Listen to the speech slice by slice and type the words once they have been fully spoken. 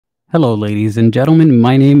Hello, ladies and gentlemen.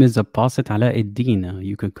 My name is Apostate Ala.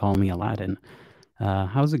 You could call me Aladdin.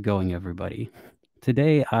 How's it going, everybody?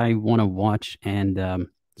 Today, I want to watch and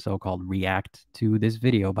so-called react to this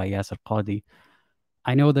video by Yasir Qadhi.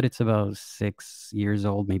 I know that it's about 6 years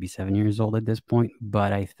old, maybe 7 years old at this point,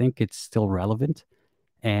 but I think it's still relevant.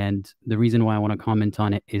 And the reason why I want to comment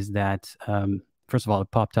on it is that, first of all,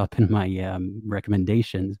 it popped up in my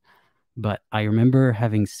recommendations, but I remember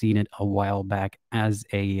having seen it a while back as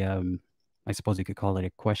a, I suppose you could call it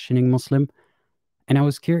a questioning Muslim. And I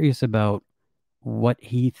was curious about what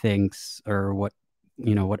he thinks or what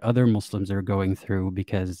other Muslims are going through,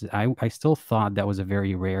 because I still thought that was a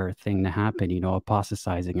very rare thing to happen,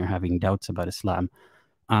 apostatizing or having doubts about Islam.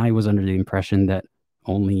 I was under the impression that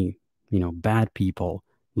only, bad people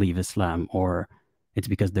leave Islam, or it's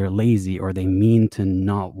because they're lazy or they mean to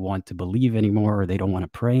not want to believe anymore, or they don't want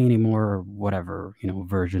to pray anymore, or whatever,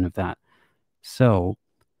 version of that. So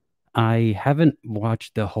I haven't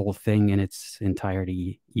watched the whole thing in its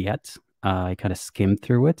entirety yet. I kind of skimmed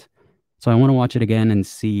through it. So I want to watch it again and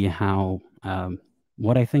see how,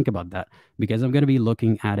 what I think about that, because I'm going to be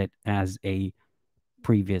looking at it as a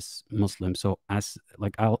previous Muslim. So as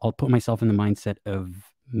like, I'll put myself in the mindset of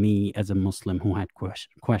me as a Muslim who had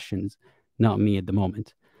questions, not me at the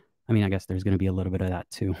moment. I mean, I guess there's going to be a little bit of that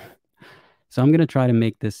too. So I'm going to try to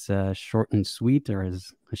make this short and sweet, or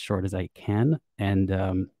as short as I can.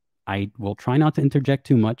 And I will try not to interject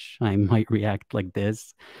too much. I might react like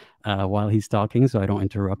this while he's talking, so I don't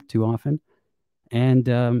interrupt too often. And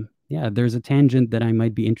yeah, there's a tangent that I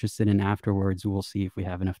might be interested in afterwards. We'll see if we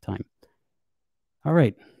have enough time. All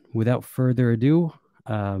right, without further ado,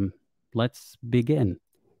 let's begin.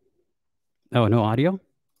 Oh, no audio?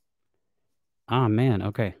 Ah, man,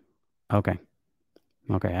 okay. Okay,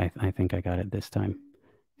 I think I got it this time.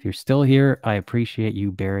 If you're still here, I appreciate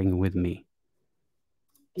you bearing with me.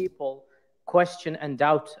 People question and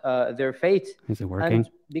doubt their faith. Is it working? And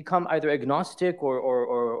become either agnostic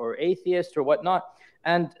or atheist or whatnot.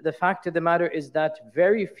 And the fact of the matter is that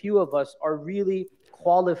very few of us are really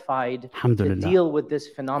qualified to deal with this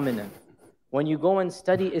phenomenon. When you go and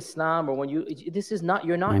study Islam, or when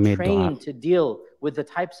you're not trained to deal with the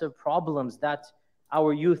types of problems that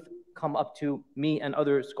our youth come up to me and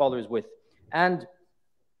other scholars with. And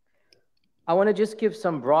I want to just give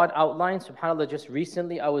some broad outlines. SubhanAllah, just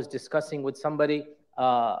recently I was discussing with somebody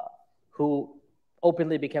who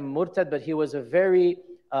openly became murtad, but he was a very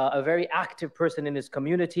active person in his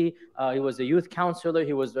community. He was a youth counselor.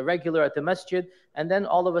 He was a regular at the masjid. And then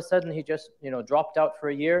all of a sudden he just, dropped out for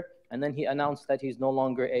a year. And then he announced that he's no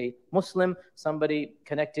longer a Muslim. Somebody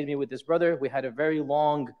connected me with this brother. We had a very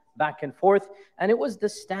long back and forth. And it was the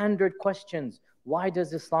standard questions. Why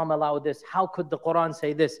does Islam allow this? How could the Quran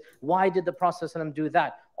say this? Why did the Prophet ﷺ do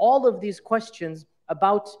that? All of these questions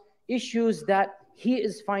about issues that he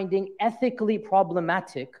is finding ethically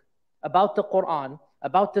problematic about the Quran,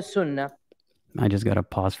 about the Sunnah. I just got to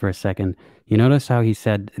pause for a second. You notice how he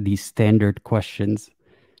said these standard questions?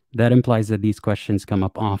 That implies that these questions come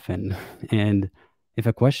up often. And if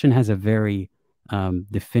a question has a very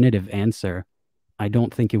definitive answer, I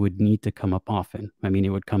don't think it would need to come up often. I mean, it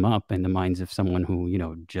would come up in the minds of someone who,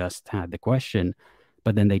 just had the question,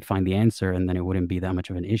 but then they'd find the answer and then it wouldn't be that much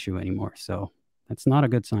of an issue anymore. So that's not a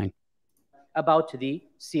good sign. About the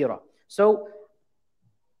seerah. So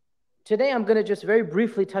today I'm going to just very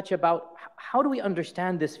briefly touch about how do we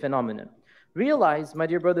understand this phenomenon. Realize, my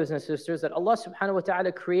dear brothers and sisters, that Allah subhanahu wa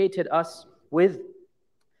ta'ala created us with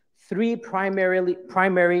three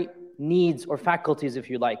primary needs or faculties, if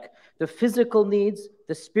you like. The physical needs,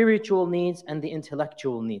 the spiritual needs, and the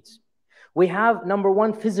intellectual needs. We have, number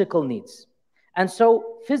one, physical needs. And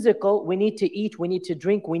so physical, we need to eat, we need to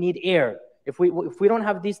drink, we need air. If we don't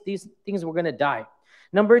have these things, we're going to die.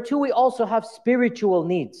 Number two, we also have spiritual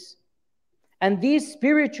needs. And these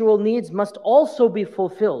spiritual needs must also be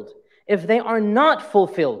fulfilled. If they are not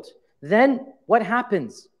fulfilled, then what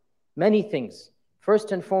happens? Many things.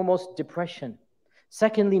 First and foremost, depression.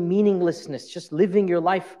 Secondly, meaninglessness, just living your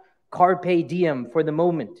life carpe diem for the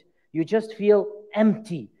moment. You just feel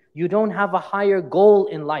empty. You don't have a higher goal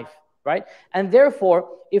in life, right? And therefore,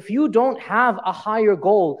 if you don't have a higher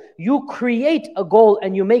goal, you create a goal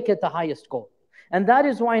and you make it the highest goal. And that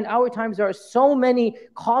is why in our times there are so many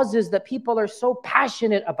causes that people are so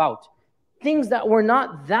passionate about. Things that were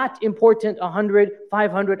not that important 100,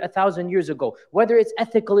 500, 1,000 years ago. Whether it's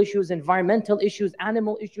ethical issues, environmental issues,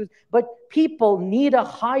 animal issues. But people need a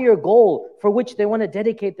higher goal for which they want to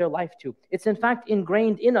dedicate their life to. It's in fact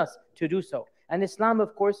ingrained in us to do so. And Islam,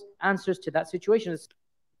 of course, answers to that situation.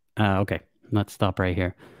 Okay, let's stop right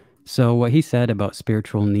here. So what he said about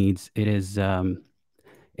spiritual needs, it is,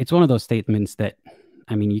 it's one of those statements that,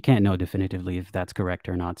 I mean, you can't know definitively if that's correct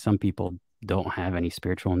or not. Some people don't have any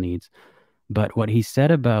spiritual needs. But what he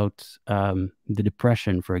said about the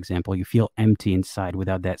depression, for example, you feel empty inside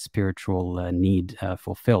without that spiritual need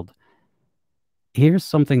fulfilled. Here's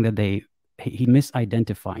something that he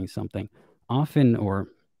misidentifying something. Often, or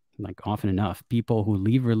like often enough, people who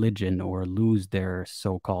leave religion or lose their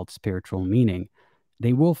so-called spiritual meaning,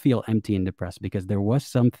 they will feel empty and depressed because there was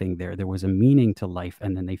something there. There was a meaning to life,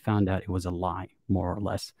 and then they found out it was a lie, more or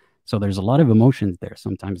less. So there's a lot of emotions there.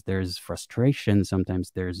 Sometimes there's frustration.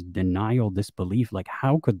 Sometimes there's denial, disbelief. Like,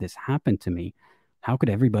 how could this happen to me? How could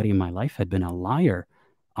everybody in my life have been a liar?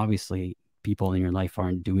 Obviously, people in your life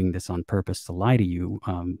aren't doing this on purpose to lie to you.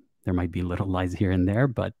 There might be little lies here and there,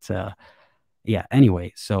 but yeah,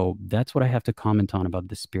 anyway, so that's what I have to comment on about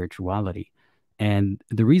the spirituality. And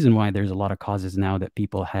the reason why there's a lot of causes now that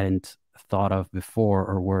people hadn't thought of before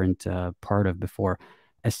or weren't part of before,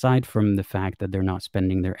 aside from the fact that they're not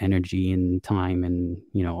spending their energy and time and,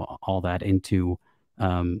 you know, all that into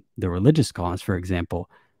the religious cause, for example,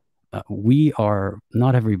 we are,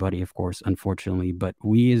 not everybody, of course, unfortunately, but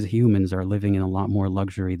we as humans are living in a lot more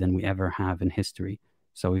luxury than we ever have in history.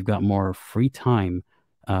 So we've got more free time.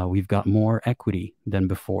 We've got more equity than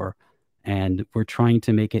before. And we're trying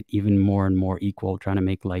to make it even more and more equal, trying to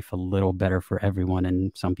make life a little better for everyone.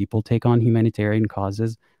 And some people take on humanitarian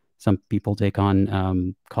causes. Some people take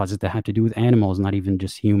on causes that have to do with animals, not even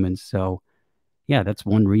just humans. So yeah, that's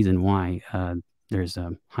one reason why there's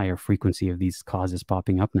a higher frequency of these causes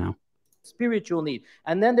popping up now. Spiritual need.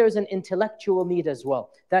 And then there's an intellectual need as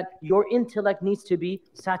well, that your intellect needs to be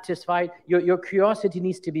satisfied, your curiosity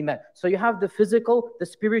needs to be met. So you have the physical, the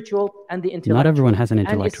spiritual, and the intellectual. Not everyone has an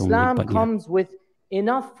intellectual need, Islam but comes with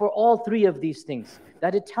enough for all three of these things,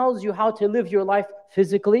 that it tells you how to live your life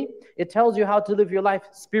physically, it tells you how to live your life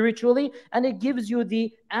spiritually, and it gives you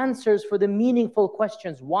the answers for the meaningful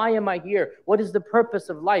questions. Why am I here? What is the purpose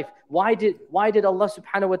of life? Why did Allah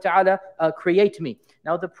subhanahu wa ta'ala create me?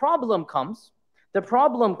 Now the problem comes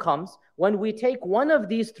when we take one of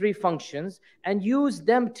these three functions and use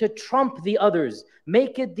them to trump the others,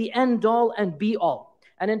 make it the end all and be all.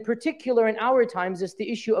 And in particular, in our times, it's the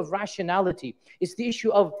issue of rationality. It's the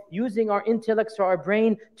issue of using our intellects or our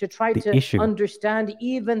brain to try to understand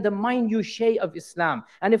even the minutiae of Islam.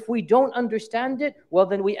 And if we don't understand it, well,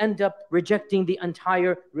 then we end up rejecting the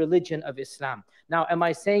entire religion of Islam. Now, am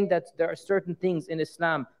I saying that there are certain things in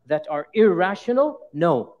Islam that are irrational?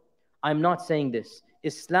 No, I'm not saying this.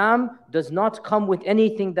 Islam does not come with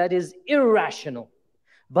anything that is irrational.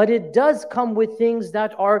 But it does come with things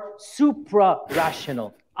that are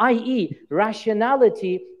supra-rational, i.e.,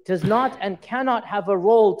 rationality does not and cannot have a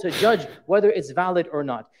role to judge whether it's valid or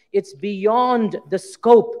not. It's beyond the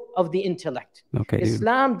scope of the intellect. Okay,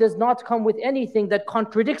 Islam does not come with anything that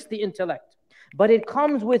contradicts the intellect, but it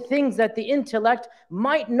comes with things that the intellect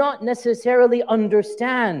might not necessarily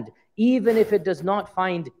understand, even if it does not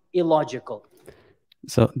find illogical.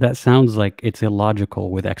 So that sounds like it's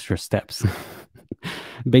illogical with extra steps.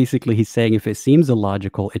 Basically, he's saying if it seems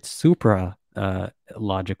illogical, it's supra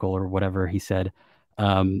logical or whatever he said.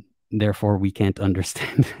 Therefore, we can't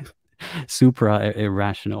understand it. Supra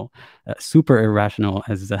irrational, super irrational,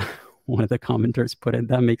 as one of the commenters put it.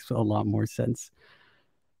 That makes a lot more sense.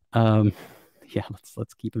 Yeah,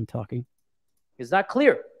 let's keep him talking. Is that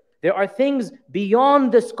clear? There are things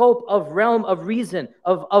beyond the scope of realm of reason,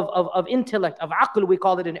 of intellect, of aql, we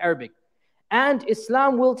call it in Arabic. And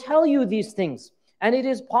Islam will tell you these things. And it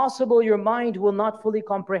is possible your mind will not fully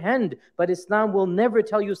comprehend, but Islam will never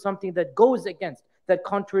tell you something that goes against, that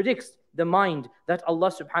contradicts the mind that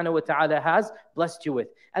Allah subhanahu wa ta'ala has blessed you with.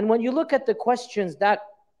 And when you look at the questions that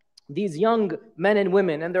these young men and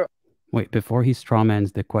women, and they're... Wait, before he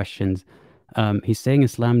strawmans the questions, he's saying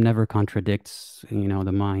Islam never contradicts, you know,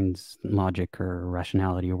 the mind's logic or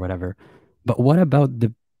rationality or whatever. But what about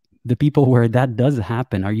the people where that does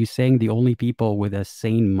happen? Are you saying the only people with a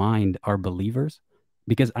sane mind are believers?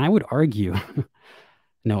 Because I would argue,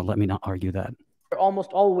 no, let me not argue that.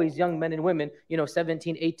 Almost always young men and women,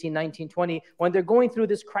 17, 18, 19, 20, when they're going through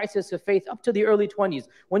this crisis of faith up to the early 20s.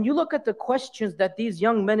 When you look at the questions that these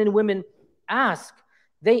young men and women ask,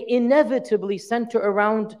 they inevitably center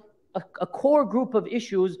around a core group of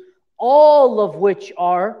issues, all of which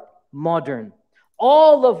are modern,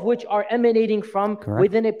 all of which are emanating from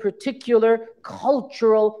within a particular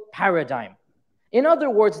cultural paradigm. In other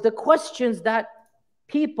words, the questions that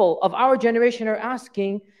people of our generation are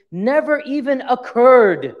asking never even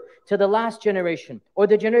occurred to the last generation or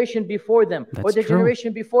the generation before them or the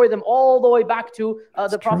generation before them, all the way back to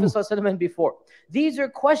the Prophet ﷺ and before. These are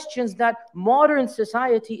questions that modern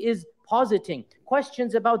society is positing,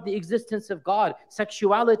 questions about the existence of God,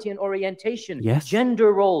 sexuality and orientation, Yes. gender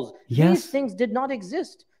roles. Yes. These things did not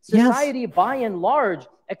exist. Society, by and large,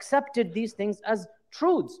 accepted these things as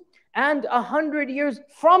truths. And 100 years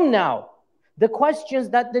from now, the questions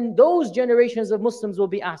that then those generations of Muslims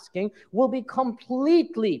will be asking will be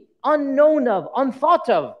completely unknown of, unthought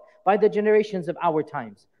of by the generations of our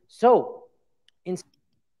times. So,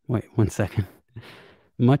 wait 1 second.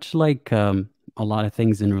 Much like a lot of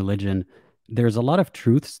things in religion, there's a lot of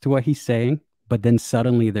truths to what he's saying, but then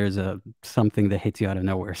suddenly there's something that hits you out of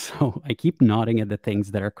nowhere. So I keep nodding at the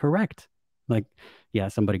things that are correct. Like, yeah,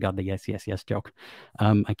 somebody got the yes, yes, yes joke.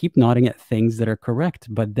 I keep nodding at things that are correct,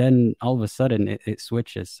 but then all of a sudden it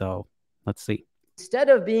switches. So let's see. Instead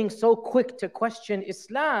of being so quick to question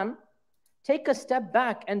Islam, take a step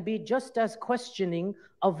back and be just as questioning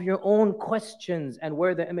of your own questions and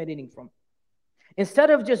where they're emanating from. Instead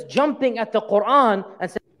of just jumping at the Quran and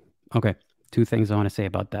saying... Okay, two things I want to say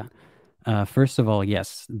about that. First of all, yes,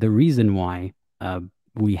 the reason why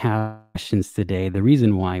we have questions today, the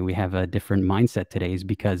reason why we have a different mindset today is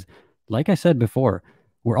because, like I said before,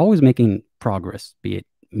 we're always making progress, be it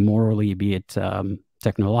morally, be it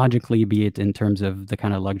technologically, be it in terms of the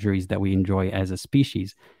kind of luxuries that we enjoy as a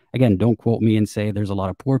species. Again, don't quote me and say there's a lot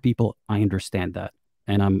of poor people. I understand that.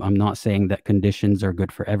 And I'm not saying that conditions are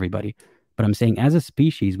good for everybody. But I'm saying as a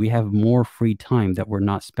species, we have more free time that we're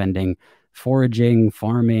not spending foraging,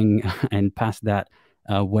 farming, and past that,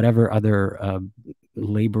 whatever other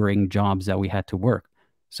laboring jobs that we had to work.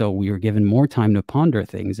 So we are given more time to ponder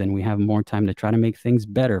things, and we have more time to try to make things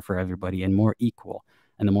better for everybody and more equal.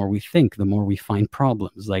 And the more we think, the more we find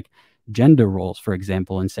problems, like gender roles, for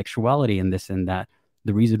example, and sexuality and this and that.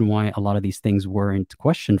 The reason why a lot of these things weren't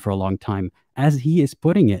questioned for a long time, as he is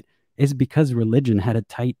putting it, is because religion had a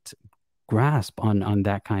tight grasp on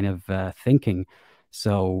that kind of thinking.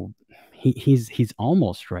 So he's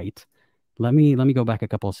almost right. Let me go back a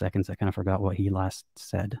couple of seconds. I kind of forgot what he last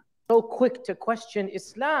said. So quick to question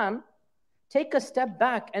Islam, take a step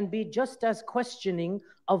back and be just as questioning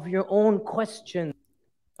of your own questions.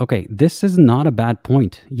 Okay, this is not a bad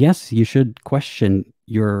point. Yes, you should question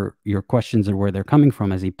your questions and where they're coming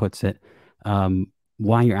from, as he puts it.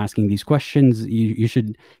 Why you're asking these questions, you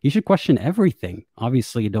should question everything.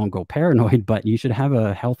 Obviously, don't go paranoid, but you should have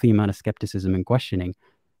a healthy amount of skepticism and questioning.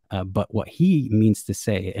 But what he means to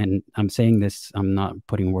say, and I'm saying this, I'm not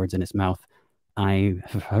putting words in his mouth. I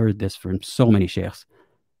have heard this from so many sheikhs.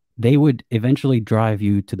 They would eventually drive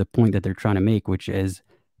you to the point that they're trying to make, which is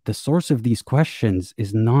the source of these questions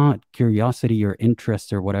is not curiosity or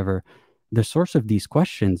interest or whatever. The source of these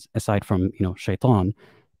questions, aside from, shaitan,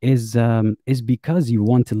 is because you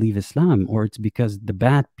want to leave Islam, or it's because the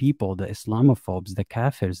bad people, the Islamophobes, the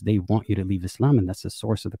kafirs, they want you to leave Islam, and that's the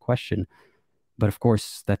source of the question. But of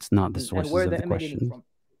course, that's not the sources of the question.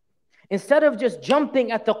 Instead of just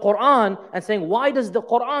jumping at the Quran and saying, why does the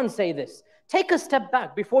Quran say this? Take a step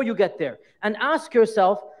back before you get there and ask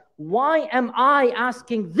yourself, why am I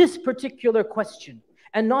asking this particular question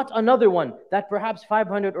and not another one that perhaps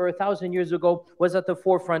 500 or 1,000 years ago was at the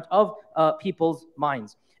forefront of people's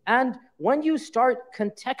minds? And when you start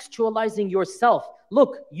contextualizing yourself,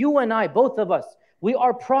 look, you and I, both of us, we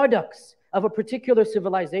are products of a particular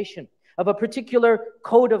civilization, of a particular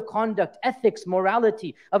code of conduct, ethics,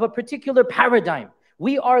 morality, of a particular paradigm.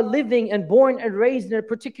 We are living and born and raised in a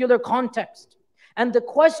particular context. And the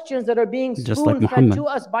questions that are being spoon-fed to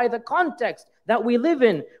us by the context that we live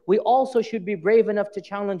in, we also should be brave enough to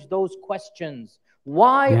challenge those questions.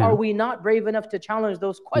 Why are we not brave enough to challenge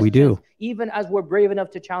those questions? We do. Even as we're brave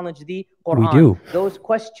enough to challenge the Quran. We do. Those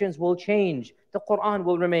questions will change. The Quran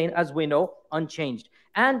will remain, as we know, unchanged.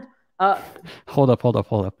 And hold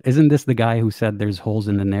up. Isn't this the guy who said there's holes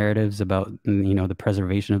in the narratives about, the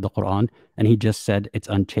preservation of the Quran? And he just said it's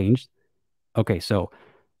unchanged. Okay, so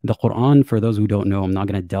the Quran, for those who don't know, I'm not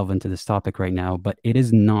going to delve into this topic right now, but it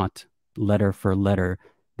is not letter for letter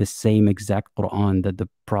the same exact Quran that the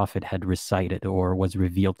Prophet had recited or was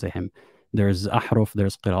revealed to him. There's ahruf,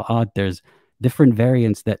 there's qira'at, there's different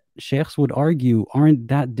variants that sheikhs would argue aren't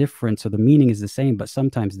that different, so the meaning is the same, but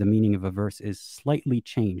sometimes the meaning of a verse is slightly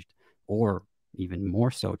changed, or even more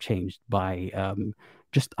so changed by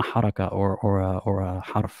just a haraka or a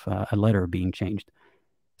harf, a letter being changed.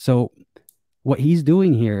 So what he's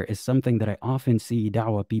doing here is something that I often see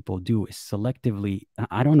da'wah people do, is selectively,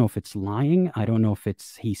 I don't know if it's lying, I don't know if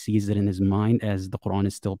he sees it in his mind as the Quran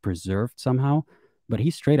is still preserved somehow, but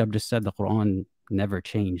he straight up just said the Quran never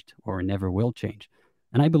changed or never will change.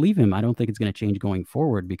 And I believe him. I don't think it's going to change going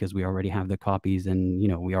forward because we already have the copies and,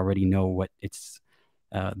 we already know what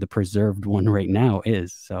the preserved one right now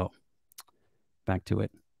is. So back to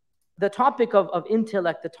it. the topic of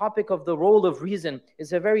intellect, the topic of the role of reason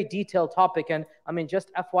is a very detailed topic. And I mean,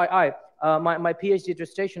 just FYI, my PhD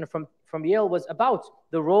dissertation from Yale was about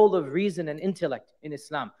the role of reason and intellect in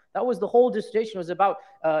Islam. That was the whole dissertation, was about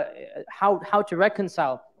how to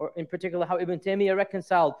reconcile, or in particular, how Ibn Taymiyyah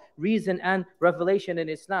reconciled reason and revelation in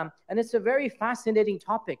Islam. And it's a very fascinating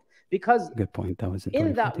topic because good point. That was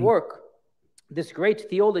in that work, this great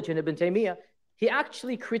theologian Ibn Taymiyyah, he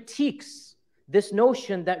actually critiques this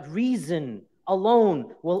notion that reason alone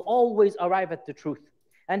will always arrive at the truth.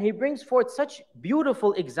 And he brings forth such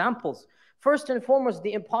beautiful examples. First and foremost,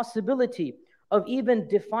 the impossibility of even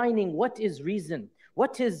defining what is reason,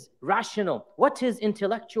 what is rational, what is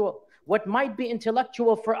intellectual. What might be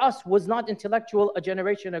intellectual for us was not intellectual a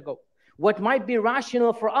generation ago. What might be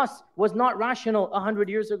rational for us was not rational 100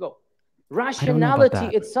 years ago. Rationality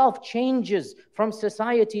itself changes from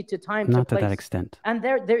society to time to place. Not to that extent. And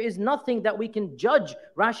there is nothing that we can judge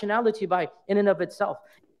rationality by in and of itself.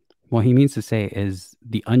 What he means to say is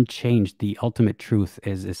the unchanged, the ultimate truth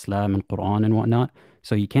is Islam and Quran and whatnot.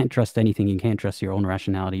 So you can't trust anything. You can't trust your own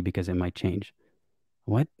rationality because it might change.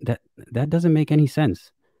 What? That doesn't make any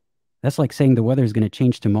sense. That's like saying the weather is going to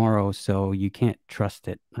change tomorrow, so you can't trust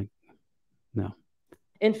it. Like, no.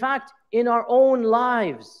 In fact, in our own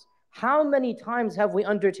lives, how many times have we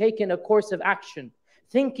undertaken a course of action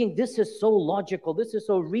thinking this is so logical, this is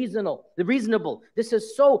so reasonable, this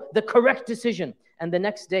is so the correct decision. And the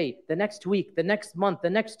next day, the next week, the next month, the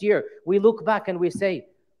next year, we look back and we say,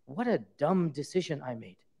 what a dumb decision I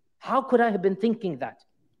made. How could I have been thinking that?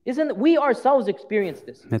 Isn't it? We ourselves experience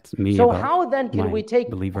this. That's me. So how then can we take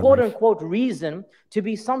quote unquote reason to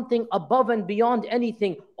be something above and beyond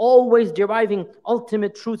anything, always deriving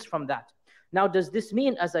ultimate truths from that? Now, does this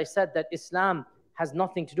mean, as I said, that Islam has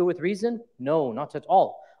nothing to do with reason? No, not at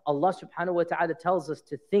all. Allah subhanahu wa ta'ala tells us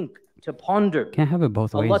to think, to ponder. Can't have it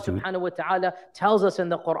both ways. Allah subhanahu wa ta'ala tells us in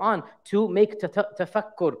the Quran to make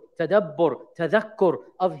tafakkur, tadabbur, tadhakkur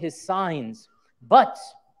of His signs. But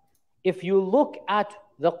if you look at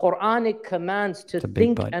the Quranic commands to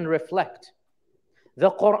think and reflect,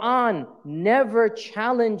 the Quran never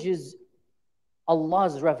challenges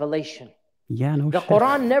Allah's revelation. Yeah, no The shit.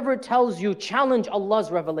 Quran never tells you challenge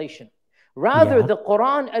Allah's revelation. Rather, the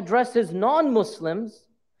Quran addresses non-Muslims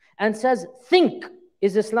and says, think,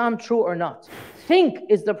 is Islam true or not? Think,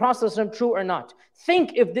 is the Prophet true or not?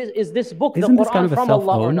 Think, if this book, the Quran, from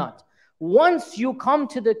Allah or not? Once you come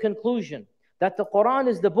to the conclusion that the Quran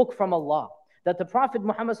is the book from Allah, that the Prophet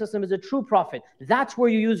Muhammad is a true prophet, that's where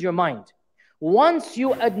you use your mind. Once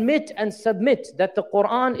you admit and submit that the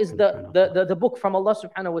Quran is the book from Allah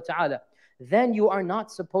subhanahu wa ta'ala, then you are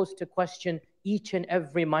not supposed to question each and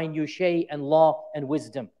every minutiae and law and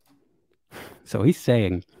wisdom. So he's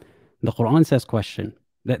saying, the Quran says question.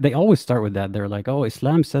 They always start with that. They're like, oh,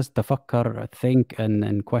 Islam says tafakkar, think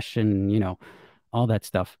and question, you know, all that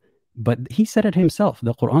stuff. But he said it himself.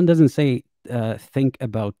 The Quran doesn't say think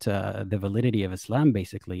about the validity of Islam,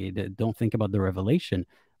 basically. Don't think about the revelation.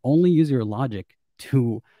 Only use your logic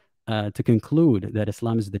to conclude that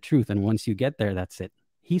Islam is the truth. And once you get there, that's it.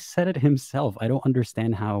 He said it himself. I don't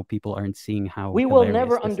understand how people aren't seeing how we will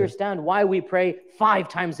never understand why we pray 5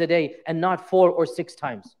 times a day and not 4 or 6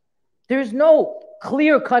 times. There's no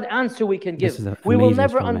clear-cut answer we can give. We will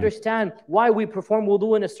never understand why we perform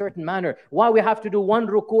wudu in a certain manner, why we have to do 1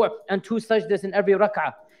 ruku' and 2 sajdas in every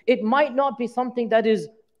rak'ah. It might not be something that is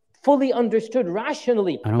fully understood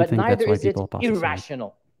rationally, but neither is it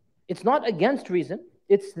irrational. It's not against reason.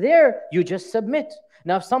 It's there. You just submit.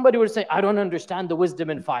 Now, if somebody were to say, I don't understand the wisdom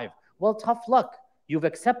in 5, well, tough luck. You've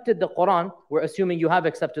accepted the Quran. We're assuming you have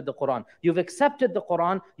accepted the Quran. You've accepted the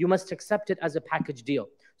Quran. You must accept it as a package deal.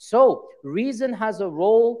 So reason has a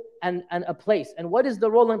role and a place. And what is the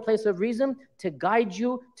role and place of reason? To guide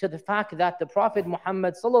you to the fact that the Prophet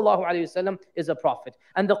Muhammad sallallahu alaihi wasallam is a prophet.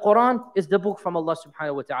 And the Quran is the book from Allah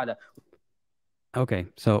subhanahu wa ta'ala. Okay,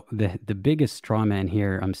 so the biggest straw man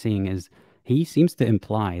here I'm seeing is he seems to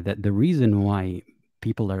imply that the reason why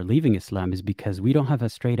people are leaving Islam is because we don't have a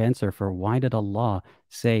straight answer for why did Allah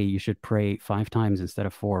say you should pray 5 times instead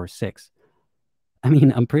of 4 or 6. I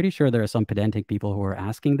mean, I'm pretty sure there are some pedantic people who are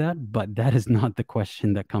asking that, but that is not the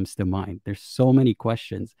question that comes to mind. There's so many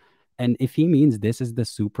questions. And if he means this is the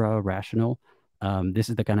supra-rational, this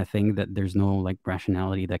is the kind of thing that there's no like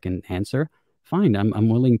rationality that can answer, fine, I'm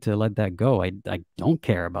willing to let that go. I don't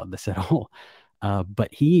care about this at all. But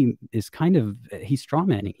he is he's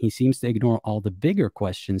strawmanning. He seems to ignore all the bigger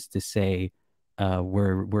questions to say,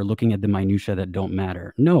 we're looking at the minutia that don't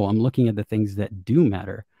matter. No, I'm looking at the things that do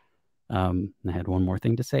matter. I had one more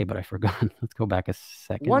thing to say, but I forgot. Let's go back a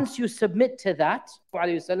second. Once you submit to that,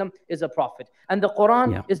 ﷺ is a prophet. And the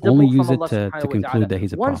Quran is the only book use from it Allah to conclude that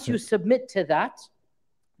he's a prophet. Once you submit to that,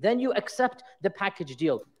 then you accept the package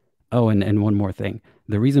deal. Oh, and one more thing.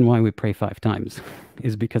 The reason why we pray 5 times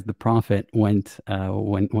is because the Prophet went,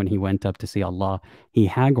 when he went up to see Allah, he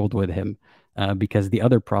haggled with him because the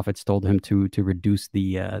other prophets told him to reduce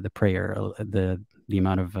the prayer, the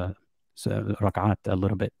amount of rak'at a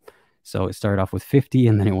little bit. So it started off with 50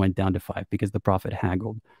 and then it went down to 5 because the Prophet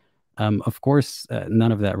haggled. Of course,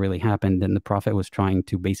 none of that really happened. And the Prophet was trying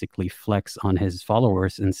to basically flex on his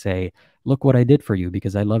followers and say, look what I did for you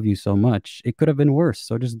because I love you so much. It could have been worse.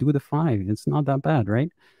 So just do the 5. It's not that bad,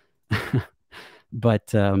 right?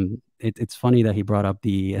 But it's funny that he brought up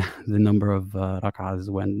the number of rak'ahs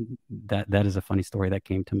when that is a funny story that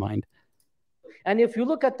came to mind. And if you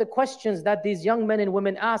look at the questions that these young men and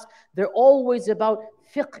women ask, they're always about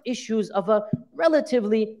fiqh issues of a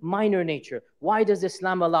relatively minor nature. Why does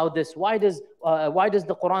Islam allow this? Why does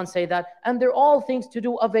the Quran say that? And they're all things to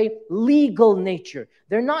do of a legal nature.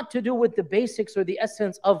 They're not to do with the basics or the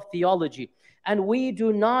essence of theology. And we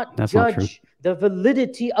do not judge the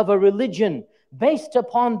validity of a religion based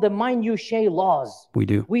upon the minutiae laws. We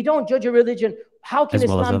do. We don't judge a religion. How can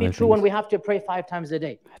Islam be true when we have to pray 5 times a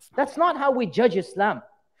day? That's not how we judge Islam.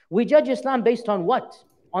 We judge Islam based on what?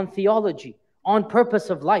 On theology, on purpose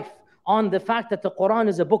of life, on the fact that the Quran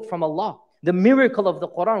is a book from Allah, the miracle of the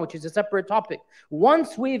Quran, which is a separate topic.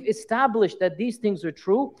 Once we've established that these things are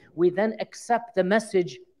true, we then accept the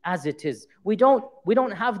message as it is. We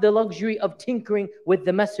don't have the luxury of tinkering with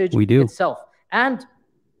the message itself. And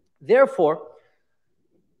therefore,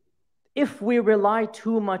 if we rely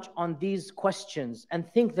too much on these questions and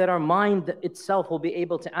think that our mind itself will be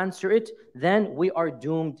able to answer it, then we are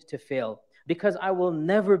doomed to fail. Because I will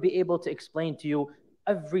never be able to explain to you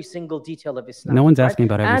every single detail of Islam. No one's asking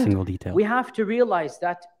about every single detail. We have to realize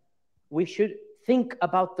that we should think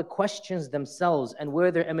about the questions themselves and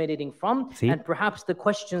where they're emanating from. And perhaps the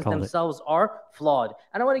questions themselves are flawed.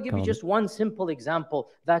 And I want to give you just one simple example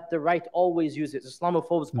that the right always uses.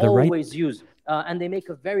 Islamophobes always use. And they make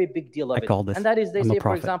a very big deal of it. And that is, they say,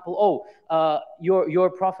 for example, your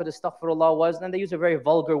prophet, astaghfirullah, was, and they use a very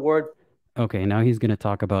vulgar word. Okay, now he's going to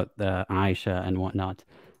talk about Aisha and whatnot.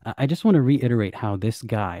 I just want to reiterate how this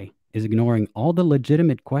guy is ignoring all the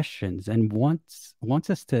legitimate questions and wants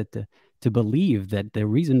us to believe that the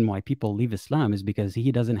reason why people leave Islam is because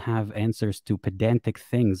he doesn't have answers to pedantic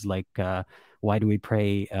things like why do we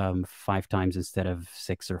pray 5 times instead of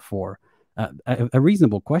 6 or 4? A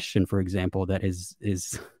reasonable question, for example, that is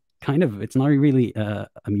kind of, it's not really a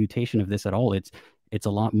mutation of this at all. It's a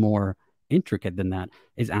lot more intricate than that,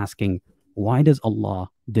 is asking, why does Allah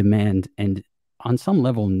demand and on some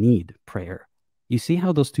level need prayer? You see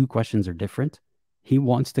how those two questions are different? He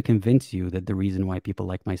wants to convince you that the reason why people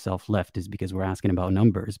like myself left is because we're asking about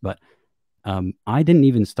numbers. But I didn't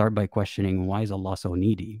even start by questioning why is Allah so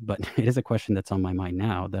needy? But it is a question that's on my mind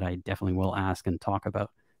now that I definitely will ask and talk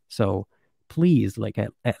about. So please, like,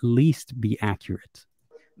 at least be accurate.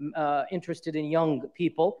 Interested in young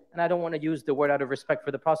people, and I don't want to use the word out of respect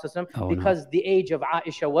for the Prophet because the age of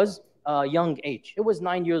Aisha was a young age. It was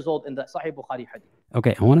 9 years old in the Sahih Bukhari hadith.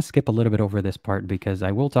 Okay, I want to skip a little bit over this part because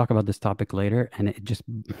I will talk about this topic later, and it just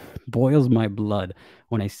boils my blood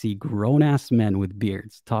when I see grown-ass men with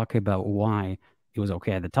beards talk about why it was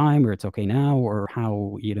okay at the time or it's okay now, or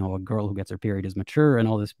how, you know, a girl who gets her period is mature and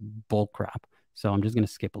all this bull crap. So I'm just going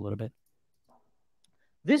to skip a little bit.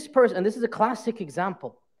 This person, and this is a classic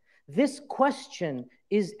example, this question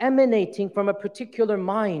is emanating from a particular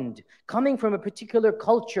mind, coming from a particular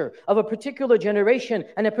culture, of a particular generation,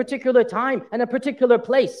 and a particular time, and a particular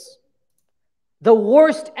place. The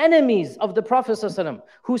worst enemies of the Prophet ﷺ,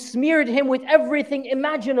 who smeared him with everything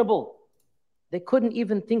imaginable, they couldn't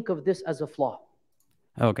even think of this as a flaw.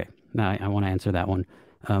 Okay, now I want to answer that one.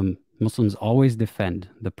 Muslims always defend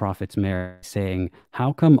the Prophet's marriage, saying,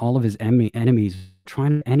 how come all of his enemies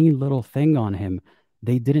trying any little thing on him?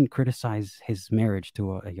 They didn't criticize his marriage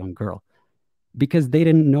to a young girl because they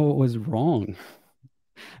didn't know it was wrong,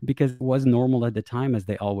 because it was normal at the time, as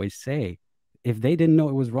they always say. If they didn't know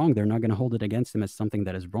it was wrong, they're not going to hold it against them as something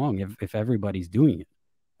that is wrong if everybody's doing it,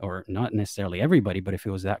 or not necessarily everybody, but if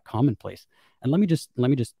it was that commonplace. And let me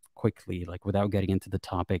just quickly, like, without getting into the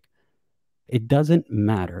topic, it doesn't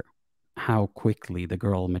matter how quickly the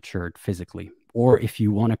girl matured physically, or if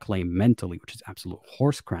you want to claim mentally, which is absolute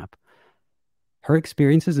horse crap. Her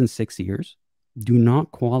experiences in 6 years do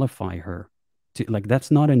not qualify her like,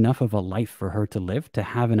 that's not enough of a life for her to live, to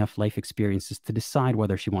have enough life experiences to decide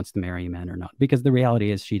whether she wants to marry a man or not. Because the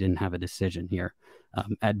reality is she didn't have a decision here.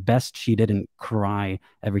 At best, she didn't cry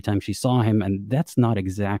every time she saw him, and that's not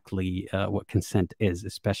exactly what consent is,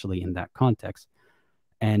 especially in that context.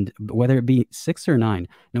 And whether it be 6 or 9,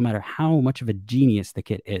 no matter how much of a genius the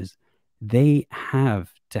kid is, they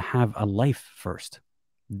have to have a life first.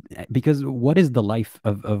 Because what is the life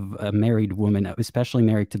of a married woman, especially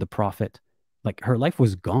married to the Prophet? Like, her life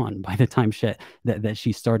was gone by the time that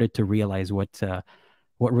she started to realize what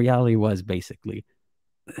reality was, basically.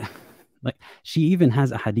 Like, she even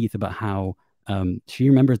has a hadith about how she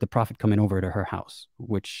remembers the Prophet coming over to her house,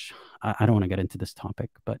 which I don't want to get into this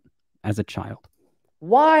topic, but as a child.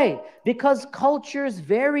 Why? Because cultures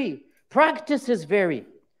vary, practices vary.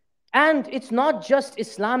 And it's not just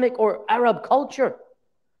Islamic or Arab culture.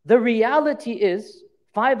 The reality is,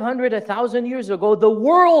 500, 1,000 years ago, the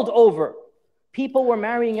world over, people were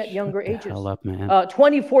marrying at younger ages. Hell up, man.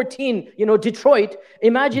 2014, Detroit,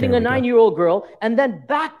 imagining a 9-year-old girl and then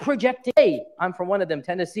back projecting. Hey, I'm from one of them,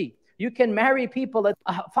 Tennessee. You can marry people at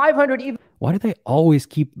 500 even. Why do they always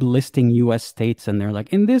keep listing U.S. states, and they're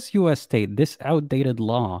like, in this U.S. state, this outdated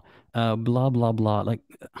law, blah, blah, blah. Like,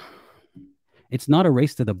 it's not a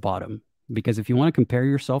race to the bottom. Because if you want to compare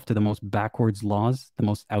yourself to the most backwards laws, the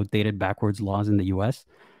most outdated backwards laws in the U.S.,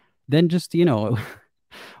 then just,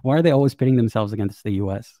 why are they always pitting themselves against the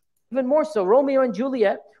U.S.? Even more so, Romeo and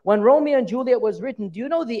Juliet. When Romeo and Juliet was written, do you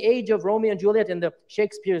know the age of Romeo and Juliet in the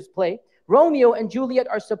Shakespeare's play? Romeo and Juliet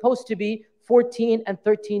are supposed to be 14 and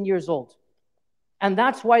 13 years old. And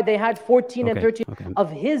that's why they had 14 and 13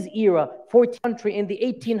 of his era, 14th country in the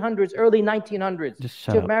 1800s, early 1900s.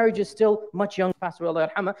 So marriage is still much younger.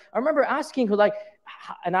 I remember asking her, like,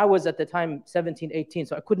 and I was at the time 17, 18,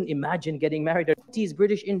 so I couldn't imagine getting married at 20s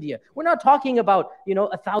British India. We're not talking about,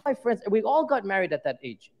 1,000. My friends, we all got married at that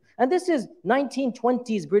age. And this is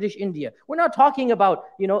 1920s British India. We're not talking about,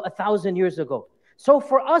 1,000 years ago. So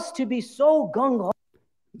for us to be so gung-ho.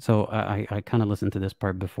 So I kind of listened to this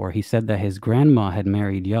part before. He said that his grandma had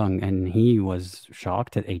married young, and he was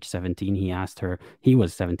shocked at age 17. He asked her, he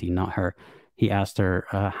was 17, not her. He asked her,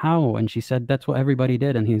 how? And she said, that's what everybody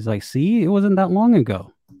did. And he's like, see, it wasn't that long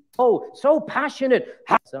ago. Oh, so passionate.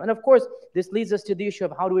 And of course, this leads us to the issue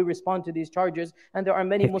of how do we respond to these charges. And there are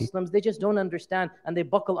many Muslims, they just don't understand, and they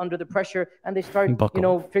buckle under the pressure, and they start,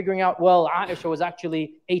 figuring out, well, Aisha was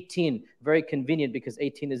actually 18. Very convenient, because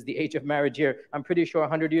 18 is the age of marriage here. I'm pretty sure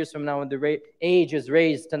 100 years from now, when the age is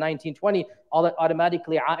raised to 1920,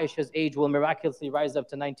 automatically Aisha's age will miraculously rise up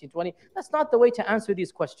to 1920. That's not the way to answer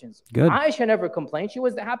these questions. Good. Aisha never complained. She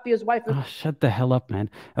was the happiest wife. Oh, shut the hell up, man.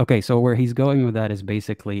 Okay, so where he's going with that is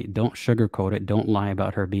basically, don't sugarcoat it. Don't lie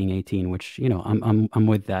about her being 18, which, I'm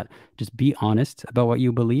with that. Just be honest about what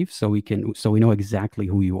you believe, so we know exactly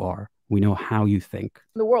who you are. We know how you think.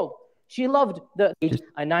 The world. She loved the age.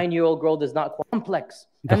 A 9-year-old girl does not complex.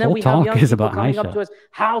 And then we have young people coming up to us.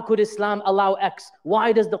 How could Islam allow X?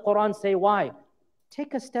 Why does the Quran say Y?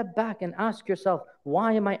 Take a step back and ask yourself,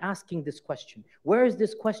 why am I asking this question? Where is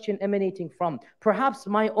this question emanating from? Perhaps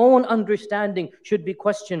my own understanding should be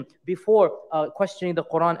questioned before questioning the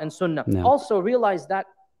Quran and Sunnah. No. Also realize that,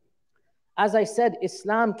 as I said,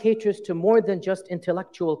 Islam caters to more than just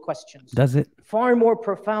intellectual questions. Does it? Far more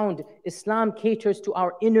profound. Islam caters to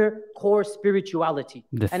our inner core spirituality.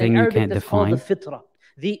 The thing you can't define. Called the fitra.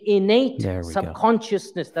 The innate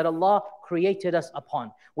subconsciousness that Allah created us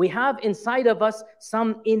upon. We have inside of us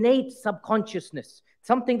some innate subconsciousness,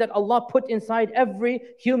 something that Allah put inside every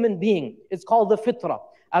human being. It's called the fitra.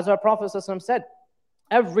 As our Prophet ﷺ said,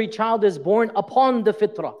 every child is born upon the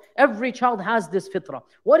fitra. Every child has this fitra.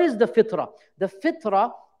 What is the fitra? The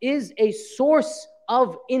fitra is a source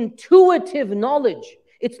of intuitive knowledge.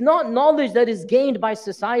 It's not knowledge that is gained by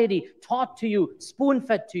society, taught to you,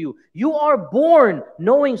 spoon-fed to you. You are born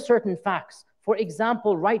knowing certain facts. For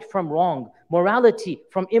example, right from wrong, morality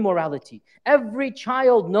from immorality. Every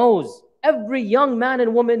child knows. Every young man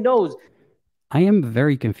and woman knows. I am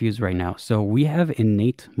very confused right now. So we have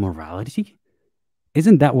innate morality?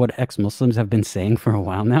 Isn't that what ex-Muslims have been saying for a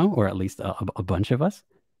while now? Or at least a bunch of us?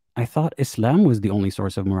 I thought Islam was the only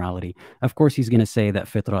source of morality. Of course, he's going to say that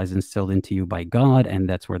fitra is instilled into you by God, and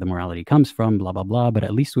that's where the morality comes from, blah, blah, blah. But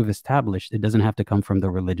at least we've established it doesn't have to come from the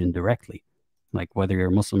religion directly. Like, whether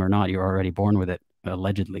you're Muslim or not, you're already born with it,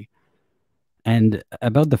 allegedly. And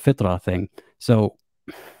about the fitra thing, so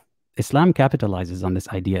Islam capitalizes on this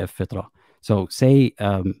idea of fitra. So say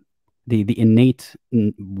the innate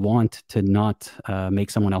want to not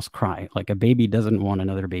make someone else cry. Like, a baby doesn't want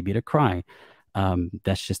another baby to cry.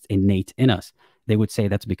 That's just innate in us. They would say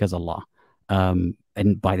that's because Allah.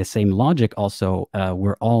 And by the same logic, also,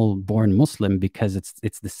 we're all born Muslim because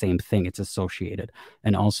it's the same thing. It's associated,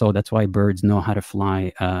 and also that's why birds know how to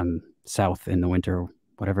fly south in the winter,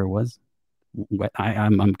 whatever it was.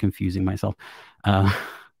 I'm confusing myself. Uh,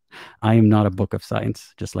 I am not a book of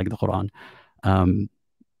science, just like the Quran. Um,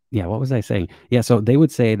 yeah, what was I saying? Yeah, so they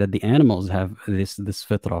would say that the animals have this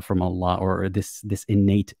fitra from Allah, or this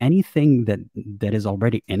innate anything that is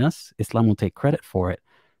already in us. Islam will take credit for it,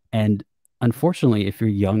 and unfortunately, if you're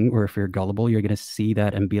young or if you're gullible, you're going to see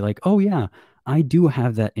that and be like, "Oh yeah, I do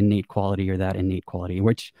have that innate quality or that innate quality,"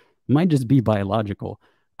 which might just be biological.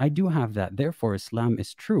 I do have that, therefore Islam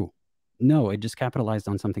is true. No, it just capitalized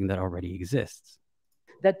on something that already exists.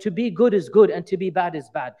 That to be good is good and to be bad is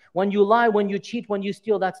bad. When you lie, when you cheat, when you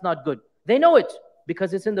steal, that's not good. They know it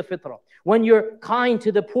because it's in the fitrah. When you're kind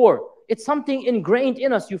to the poor, it's something ingrained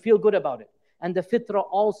in us. You feel good about it. And the fitrah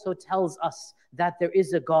also tells us that there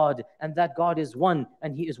is a God and that God is one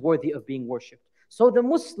and He is worthy of being worshipped. So the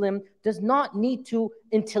Muslim does not need to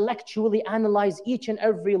intellectually analyze each and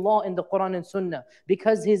every law in the Quran and Sunnah,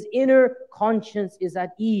 because his inner conscience is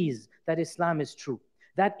at ease that Islam is true.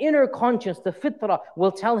 That inner conscience, the fitra,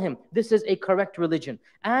 will tell him this is a correct religion.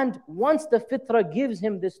 And once the fitra gives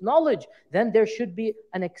him this knowledge, then there should be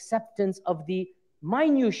an acceptance of the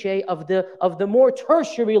minutiae of the more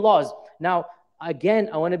tertiary laws. Now, again,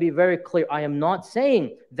 I want to be very clear. I am not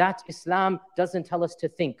saying that Islam doesn't tell us to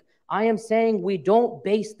think. I am saying we don't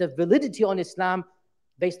base the validity on Islam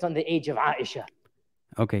based on the age of Aisha.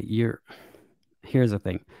 Okay, here's the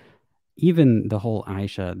thing. Even the whole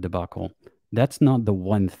Aisha debacle, that's not the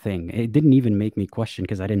one thing. It didn't even make me question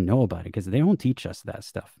because I didn't know about it, because they don't teach us that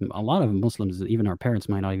stuff. A lot of Muslims, even our parents,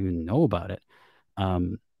 might not even know about it.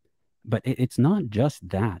 But it's not just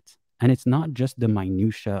that. And it's not just the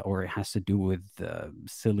minutia, or it has to do with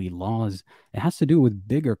silly laws. It has to do with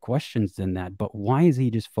bigger questions than that. But why is he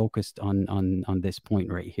just focused on this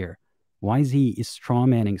point right here? Why is he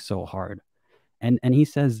strawmanning so hard? And he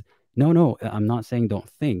says, no, I'm not saying don't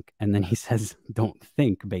think. And then he says, don't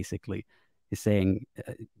think, basically. He's saying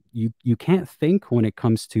you can't think when it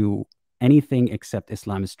comes to anything except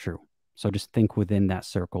Islam is true. So just think within that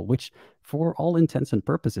circle, which for all intents and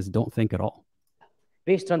purposes, don't think at all.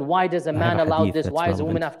 Based on why does a man allow this? Why does a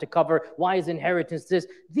woman have to cover? Why is inheritance this?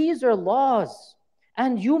 These are laws,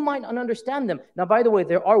 and you might not understand them. Now, by the way,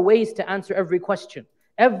 there are ways to answer every question.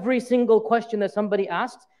 Every single question that somebody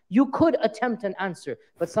asks, you could attempt an answer,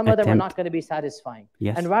 but some of them are not going to be satisfying.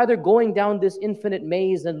 Yes. And rather going down this infinite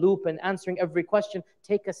maze and loop and answering every question,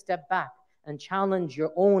 take a step back and challenge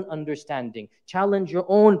your own understanding, challenge your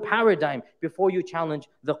own paradigm before you challenge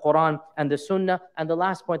the Quran and the Sunnah. And the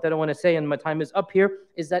last point that I want to say, and my time is up here,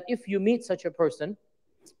 is that if you meet such a person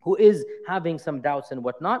who is having some doubts and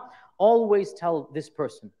whatnot, always tell this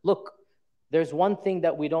person, look, there's one thing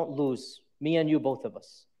that we don't lose, me and you, both of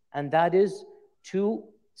us, and that is to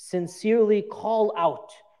sincerely call out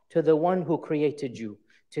to the one who created you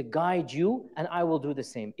to guide you, and I will do the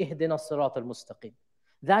same. Ihdina as-sirat al-mustaqim.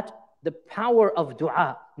 That the power of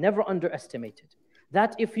dua, never underestimated.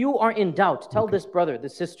 That if you are in doubt, tell this brother,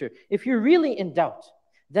 this sister, if you're really in doubt,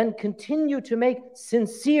 then continue to make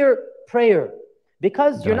sincere prayer,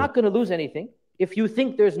 because you're not going to lose anything. If you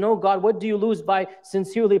think there's no God, what do you lose by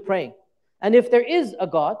sincerely praying? And if there is a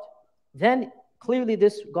God, then clearly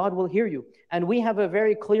this God will hear you. And we have a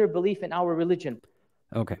very clear belief in our religion.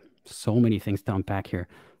 Okay, so many things to unpack here.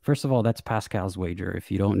 First of all, that's Pascal's wager. If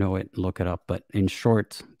you don't know it, look it up. But in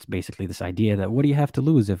short, it's basically this idea that what do you have to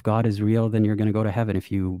lose? If God is real, then you're going to go to heaven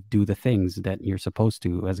if you do the things that you're supposed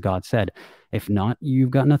to, as God said. If not, you've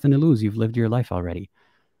got nothing to lose. You've lived your life already.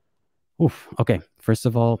 Oof. Okay, first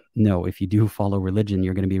of all, no, if you do follow religion,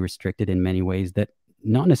 you're going to be restricted in many ways that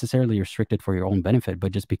not necessarily restricted for your own benefit,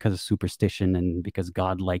 but just because of superstition and because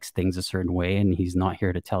God likes things a certain way and he's not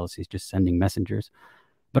here to tell us, he's just sending messengers.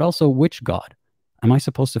 But also, which God? Am I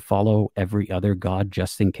supposed to follow every other God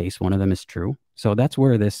just in case one of them is true? So that's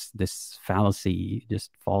where this fallacy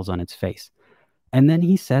just falls on its face. And then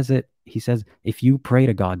he says, if you pray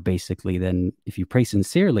to God, basically, then if you pray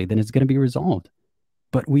sincerely, then it's going to be resolved.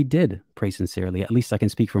 But we did pray sincerely. At least I can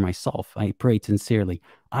speak for myself. I prayed sincerely.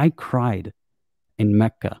 I cried in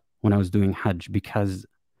Mecca when I was doing Hajj because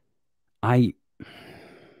I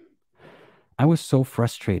was so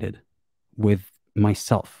frustrated with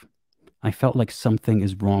myself. I felt like something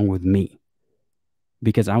is wrong with me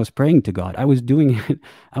because I was praying to God. I was doing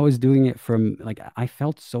it from, like, I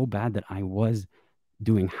felt so bad that I was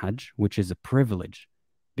doing Hajj, which is a privilege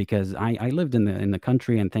because I lived in the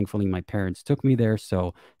country, and thankfully my parents took me there, so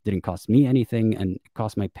it didn't cost me anything, and it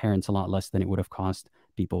cost my parents a lot less than it would have cost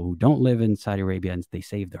people who don't live in Saudi Arabia, and they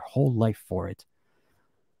save their whole life for it.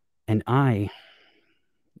 And I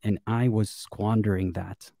was squandering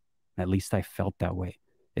that. At least I felt that way.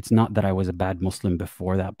 It's not that I was a bad Muslim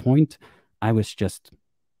before that point. I was just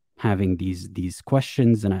having these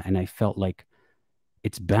questions, and I felt like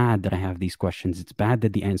it's bad that I have these questions. It's bad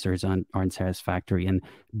that the answers aren't satisfactory. And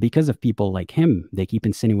because of people like him, they keep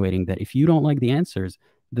insinuating that if you don't like the answers,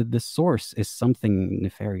 the source is something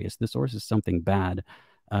nefarious. The source is something bad.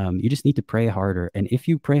 You just need to pray harder. And if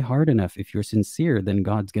you pray hard enough, if you're sincere, then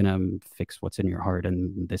God's going to fix what's in your heart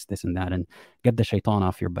and this, and that, and get the shaitan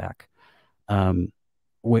off your back.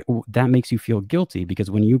 That makes you feel guilty, because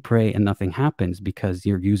when you pray and nothing happens because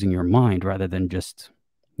you're using your mind rather than just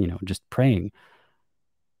praying,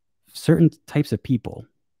 certain types of people,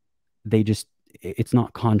 it's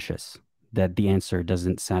not conscious that the answer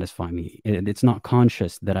doesn't satisfy me. It's not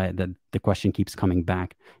conscious that the question keeps coming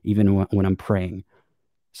back even when I'm praying.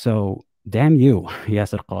 So damn you,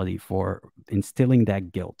 Yasir Qadhi, for instilling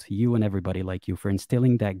that guilt. You and everybody like you for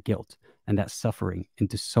instilling that guilt and that suffering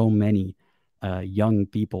into so many young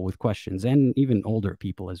people with questions, and even older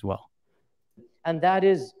people as well. And that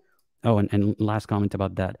is... Oh, and last comment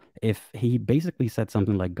about that. If he basically said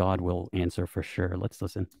something like, God will answer for sure. Let's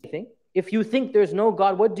listen. If you think there's no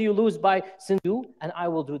God, what do you lose by sin? And I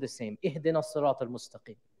will do the same. Ihdina as-sirat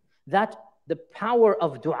al-mustaqim. That the power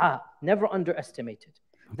of dua, never underestimated.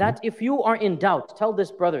 Okay. That if you are in doubt, tell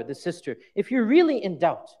this brother, this sister, if you're really in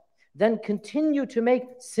doubt, then continue to make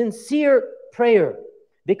sincere prayer,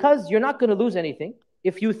 because you're not going to lose anything.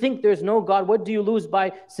 If you think there's no God, what do you lose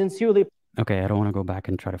by sincerely? Okay, I don't want to go back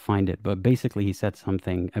and try to find it, but basically he said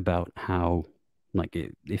something about how, like,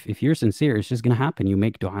 if you're sincere, it's just going to happen. You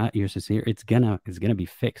make dua, you're sincere, it's gonna be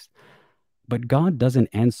fixed. But God doesn't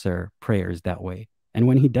answer prayers that way. And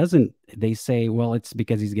when he doesn't, they say, well, it's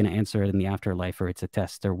because he's going to answer it in the afterlife, or it's a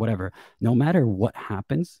test or whatever. No matter what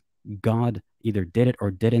happens, God either did it or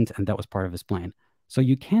didn't, and that was part of his plan. So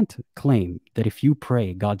you can't claim that if you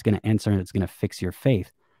pray, God's going to answer and it's going to fix your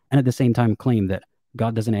faith, and at the same time claim that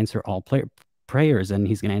God doesn't answer all prayers and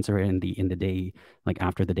he's going to answer it in the day, like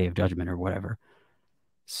after the day of judgment or whatever.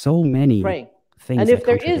 So many things. And if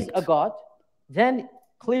there is a God, then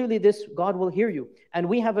clearly this God will hear you. And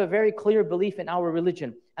we have a very clear belief in our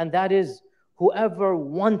religion, and that is whoever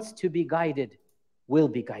wants to be guided will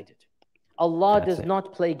be guided. Allah does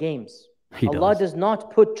not play games. Allah does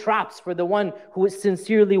not put traps for the one who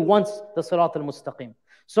sincerely wants the Sirat al-Mustaqim.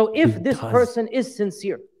 So if this person is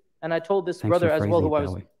sincere, and I told this brother as well who I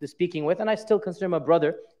was speaking with, and I still consider him a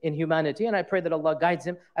brother in humanity, and I pray that Allah guides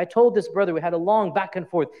him. I told this brother, we had a long back and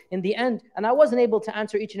forth. In the end, and I wasn't able to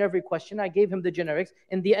answer each and every question, I gave him the generics.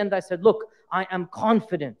 In the end, I said, look, I am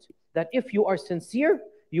confident that if you are sincere,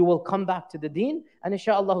 you will come back to the deen, and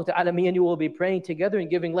inshallah ta'ala, me and you will be praying together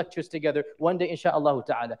and giving lectures together one day, inshallah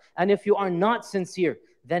ta'ala. And if you are not sincere,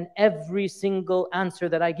 then every single answer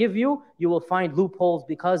that I give you, you will find loopholes,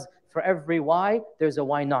 because for every why, there's a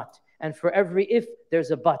why not. And for every if,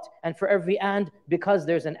 there's a but. And for every and, because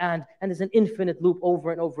there's an and there's an infinite loop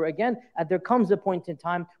over and over again. And there comes a point in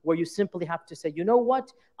time where you simply have to say, you know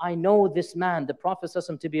what? I know this man, the Prophet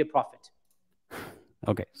ﷺ, to be a prophet.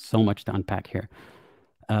 Okay, so much to unpack here.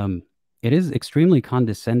 It is extremely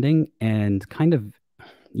condescending, and kind of,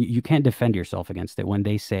 you can't defend yourself against it when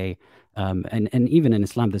they say, and even in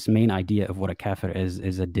Islam, this main idea of what a kafir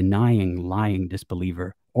is a denying, lying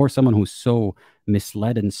disbeliever, or someone who's so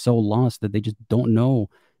misled and so lost that they just don't know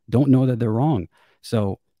that they're wrong.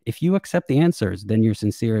 So if you accept the answers, then you're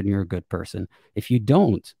sincere and you're a good person. If you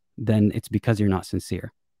don't, then it's because you're not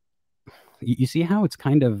sincere. You see how it's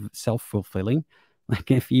kind of self-fulfilling? Like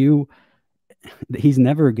he's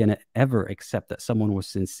never going to ever accept that someone was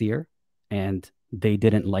sincere and they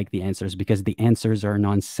didn't like the answers, because the answers are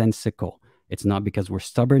nonsensical. It's not because we're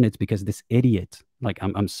stubborn. It's because this idiot, like,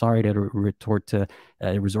 I'm sorry to resort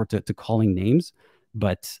to calling names,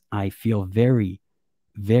 but I feel very,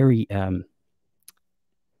 very,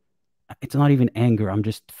 it's not even anger. I'm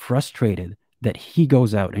just frustrated that he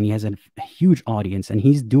goes out and he has a huge audience and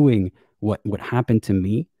he's doing what happened to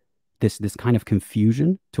me, this kind of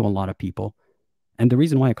confusion to a lot of people. And the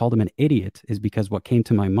reason why I called him an idiot is because what came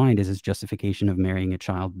to my mind is his justification of marrying a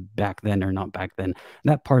child back then or not back then.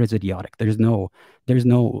 That part is idiotic. There's no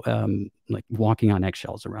like walking on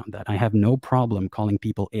eggshells around that. I have no problem calling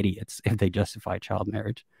people idiots if they justify child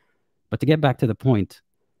marriage. But to get back to the point,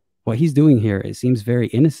 what he's doing here, it seems very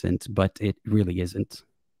innocent, but it really isn't.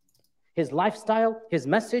 his lifestyle, his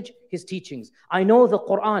message, his teachings. I know the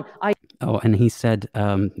Quran. Oh, and he said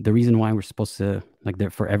the reason why we're supposed to, like, there,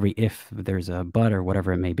 for every if there's a but or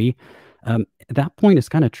whatever it may be, that point is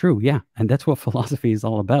kind of true, yeah. And that's what philosophy is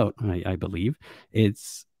all about, I believe.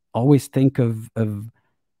 It's always think of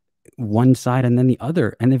one side and then the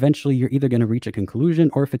other, and eventually you're either going to reach a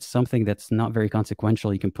conclusion, or if it's something that's not very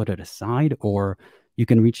consequential, you can put it aside, or you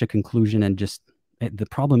can reach a conclusion and just, the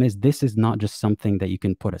problem is, this is not just something that you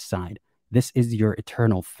can put aside. This is your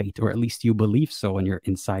eternal fate, or at least you believe so in your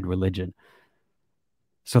inside religion.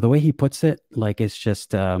 So the way he puts it, like, it's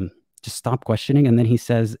just stop questioning. And then he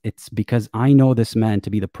says, it's because I know this man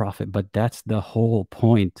to be the prophet, but that's the whole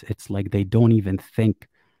point. It's like they don't even think.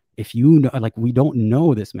 If you know, like, we don't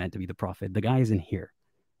know this man to be the prophet. The guy isn't here.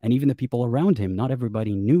 And even the people around him, not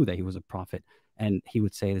everybody knew that he was a prophet. And he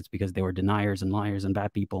would say it's because they were deniers and liars and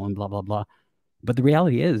bad people and blah, blah, blah. But the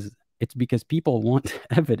reality is, it's because people want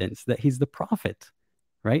evidence that he's the prophet,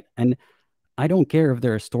 right? And I don't care if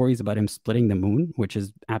there are stories about him splitting the moon, which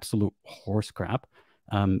is absolute horse crap,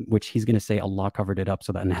 which he's going to say Allah covered it up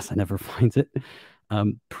so that NASA never finds it.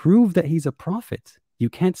 Prove that he's a prophet. You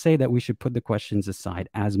can't say that we should put the questions aside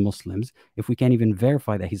as Muslims if we can't even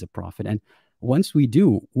verify that he's a prophet. And once we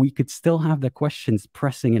do, we could still have the questions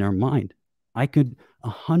pressing in our mind. I could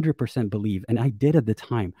 100% believe, and I did at the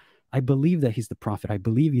time, I believe that he's the prophet. I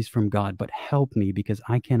believe he's from God, but help me because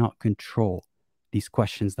I cannot control these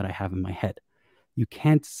questions that I have in my head. You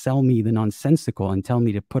can't sell me the nonsensical and tell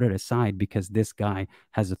me to put it aside because this guy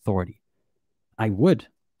has authority. I would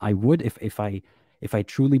if I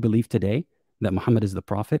truly believe today that Muhammad is the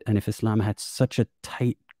prophet, and if Islam had such a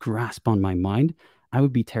tight grasp on my mind, I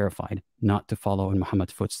would be terrified not to follow in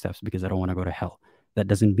Muhammad's footsteps because I don't want to go to hell. That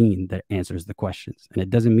doesn't mean that it answers the questions. And it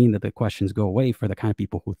doesn't mean that the questions go away for the kind of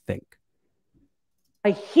people who think.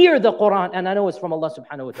 I hear the Quran and I know it's from Allah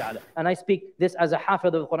subhanahu wa ta'ala. And I speak this as a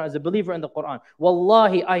hafidh of the Quran, as a believer in the Quran.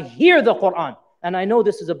 Wallahi, I hear the Quran and I know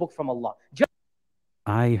this is a book from Allah.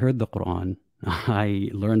 I heard the Quran.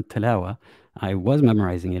 I learned tilawah. I was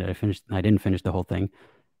memorizing it. I didn't finish the whole thing.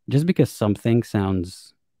 Just because something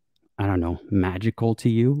sounds, I don't know, magical to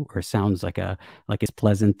you, or sounds like it's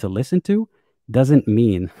pleasant to listen to, doesn't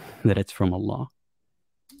mean that it's from Allah.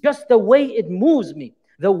 Just the way it moves me,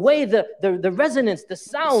 the way the resonance, the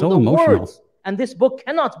sound, so the emotional. words. And this book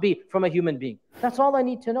cannot be from a human being. That's all I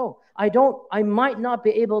need to know. I might not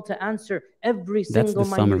be able to answer every single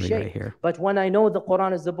minutiae. Right here. But when I know the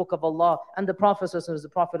Quran is the book of Allah and the Prophet is the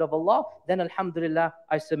Prophet of Allah, then alhamdulillah,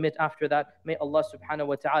 I submit after that. May Allah subhanahu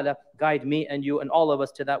wa ta'ala guide me and you and all of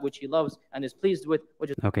us to that which He loves and is pleased with.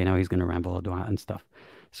 Okay, now he's going to ramble a dua and stuff.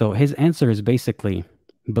 So his answer is basically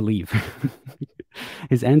believe.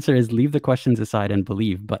 His answer is leave the questions aside and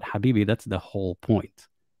believe. But Habibi, that's the whole point.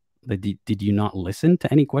 Did you not listen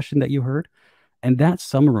to any question that you heard? And that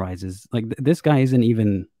summarizes, like, this guy isn't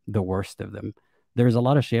even the worst of them. There's a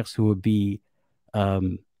lot of sheikhs who would be a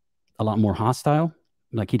lot more hostile.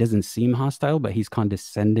 Like, he doesn't seem hostile, but he's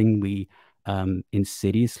condescendingly,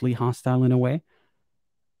 insidiously hostile in a way.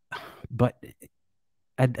 But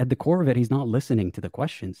at the core of it, he's not listening to the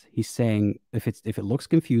questions. He's saying, if it looks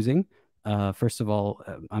confusing, first of all,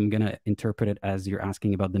 I'm going to interpret it as you're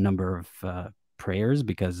asking about the number of prayers,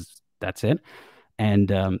 because that's it.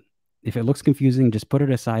 And if it looks confusing, just put it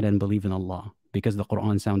aside and believe in Allah, because the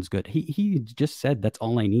Quran sounds good. He just said that's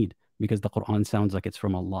all I need, because the Quran sounds like it's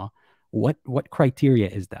from Allah. What criteria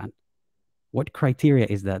is that? What criteria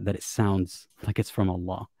is that it sounds like it's from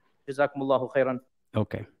Allah? Jazakumullahu khairan.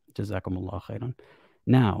 Okay, Jazakumullahu khairan.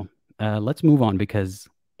 Now, let's move on, because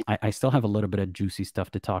I still have a little bit of juicy stuff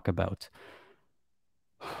to talk about.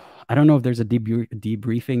 I don't know if there's a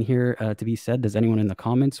debriefing here to be said. Does anyone in the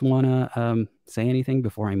comments want to say anything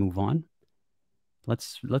before I move on?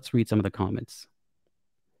 Let's read some of the comments.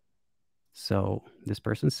 So this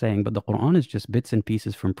person's saying, but the Quran is just bits and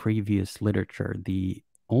pieces from previous literature. The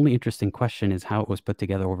only interesting question is how it was put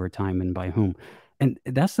together over time and by whom. And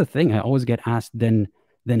that's the thing. I always get asked, then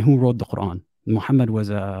who wrote the Quran? Muhammad was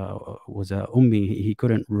a ummi. He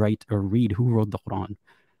couldn't write or read. Who wrote the Quran?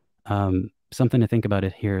 Something to think about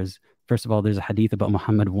it here is, first of all, there's a hadith about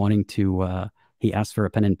Muhammad wanting to, he asked for a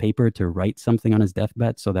pen and paper to write something on his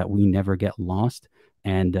deathbed so that we never get lost.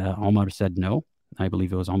 And Omar said no. I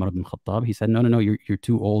believe it was Umar ibn Khattab. He said, no, you're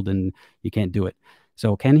too old and you can't do it.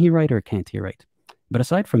 So can he write or can't he write? But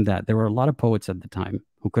aside from that, there were a lot of poets at the time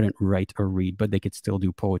who couldn't write or read, but they could still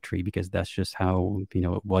do poetry, because that's just how,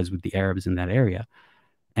 it was with the Arabs in that area.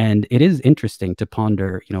 And it is interesting to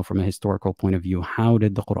ponder, from a historical point of view, how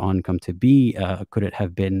did the Quran come to be? Could it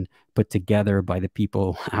have been put together by the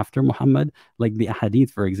people after Muhammad? Like the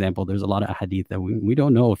Hadith, for example, there's a lot of Hadith that we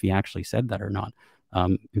don't know if he actually said that or not.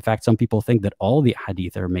 In fact, some people think that all the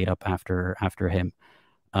Hadith are made up after him.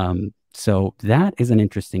 So that is an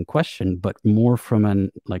interesting question, but more from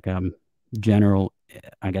an general,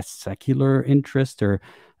 I guess, secular interest or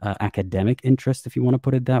academic interest, if you want to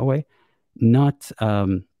put it that way, not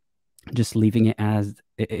just leaving it as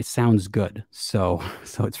it sounds good. So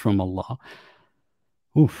it's from Allah.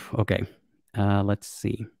 Oof. Okay. Let's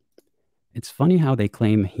see. It's funny how they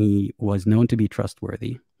claim he was known to be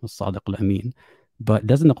trustworthy, Sadiq al-Amin, but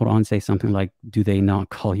doesn't the Quran say something like, "Do they not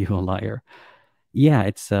call you a liar?" Yeah,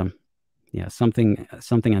 it's something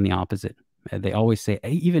on the opposite. They always say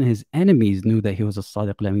even his enemies knew that he was a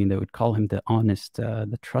Sadiq al-Amin. They would call him the honest,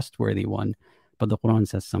 the trustworthy one. But the Quran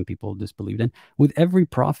says some people disbelieved. And with every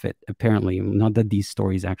prophet, apparently, not that these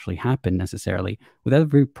stories actually happen necessarily, with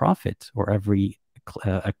every prophet or every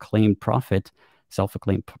acclaimed prophet,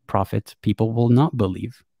 self-acclaimed prophet, people will not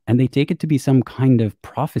believe. And they take it to be some kind of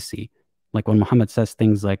prophecy. Like when Muhammad says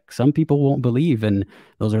things like, some people won't believe and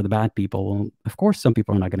those are the bad people. Well, of course, some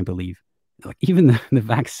people are not going to believe. Like even the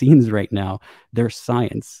vaccines right now, they're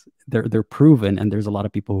science. They're proven, and there's a lot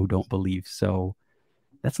of people who don't believe. So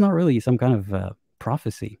that's not really some kind of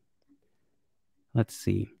prophecy. Let's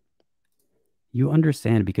see. You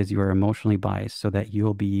understand because you are emotionally biased so that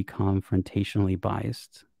you'll be confrontationally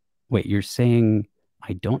biased. Wait, you're saying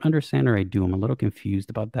I don't understand or I do? I'm a little confused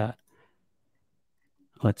about that.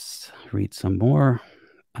 Let's read some more.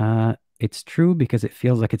 It's true because it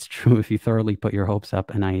feels like it's true if you thoroughly put your hopes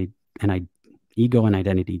up and I ego and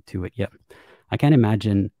identity to it. Yep. I can't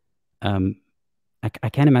imagine I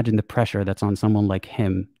can't imagine the pressure that's on someone like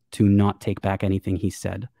him to not take back anything he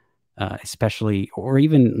said, especially, or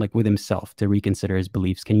even like with himself, to reconsider his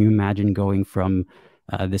beliefs. Can you imagine going from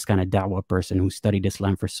this kind of da'wah person who studied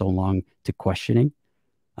Islam for so long to questioning?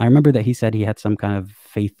 I remember that he said he had some kind of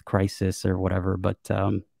faith crisis or whatever, but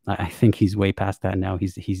I think he's way past that now.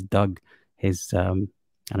 He's dug his, I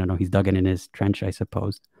don't know, he's dug in his trench, I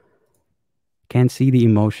suppose. Can see the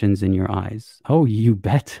emotions in your eyes. Oh, you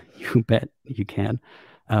bet. You bet you can.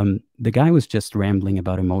 The guy was just rambling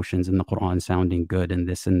about emotions in the Quran sounding good and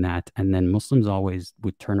this and that. And then Muslims always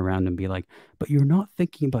would turn around and be like, but you're not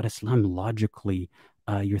thinking about Islam logically.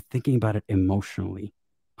 You're thinking about it emotionally.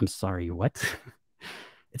 I'm sorry, what?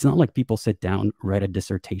 It's not like people sit down, write a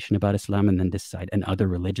dissertation about Islam and then decide, and other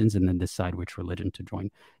religions, and then decide which religion to join.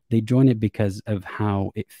 They join it because of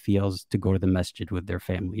how it feels to go to the masjid with their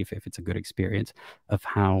family, if it's a good experience, of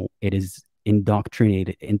how it is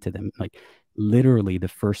indoctrinated into them. Like literally the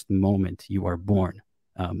first moment you are born,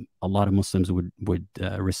 a lot of Muslims would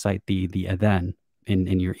recite the adhan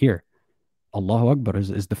in your ear. Allahu Akbar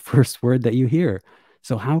is the first word that you hear.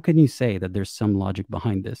 So how can you say that there's some logic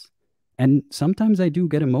behind this? And sometimes I do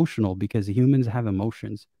get emotional because humans have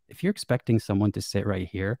emotions. If you're expecting someone to sit right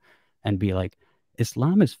here and be like,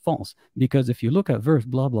 Islam is false, because if you look at verse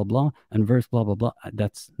blah, blah, blah, and verse blah, blah, blah,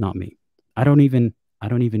 that's not me. I don't even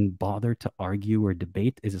bother to argue or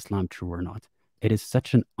debate, is Islam true or not? It is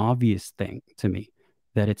such an obvious thing to me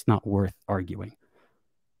that it's not worth arguing.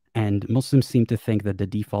 And Muslims seem to think that the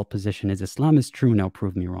default position is Islam is true, now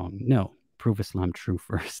prove me wrong. No, prove Islam true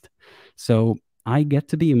first. So I get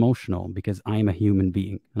to be emotional because I'm a human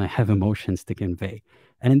being and I have emotions to convey.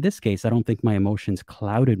 And in this case, I don't think my emotions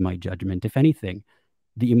clouded my judgment. If anything,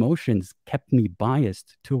 the emotions kept me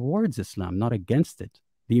biased towards Islam, not against it.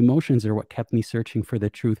 The emotions are what kept me searching for the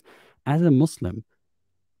truth. As a Muslim,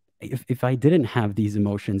 if I didn't have these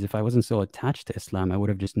emotions, if I wasn't so attached to Islam, I would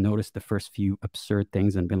have just noticed the first few absurd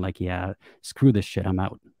things and been like, yeah, screw this shit, I'm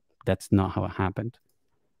out. That's not how it happened.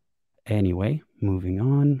 Anyway, moving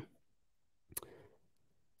on.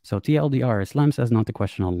 So TLDR, Islam says not to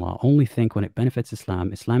question Allah. Only think when it benefits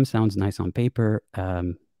Islam. Islam sounds nice on paper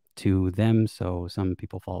to them, so some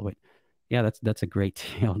people follow it. Yeah, that's a great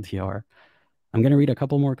TLDR. I'm going to read a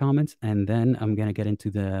couple more comments, and then I'm going to get into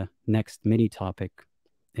the next mini topic.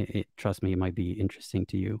 Trust me, it might be interesting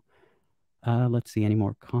to you. Let's see, any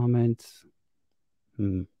more comments?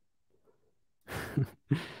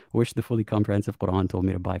 Wish the fully comprehensive Quran told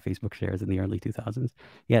me to buy Facebook shares in the early 2000s.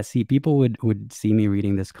 Yeah, see, people would see me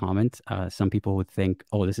reading this comment. Some people would think,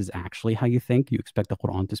 oh, this is actually how you think. You expect the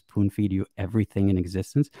Quran to spoon feed you everything in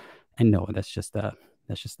existence. And no, that's just a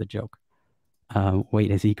joke.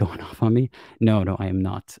 Wait, is he going off on me? No, I am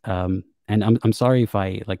not. And I'm sorry if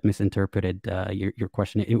I misinterpreted your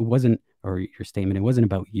question. It wasn't, or your statement. It wasn't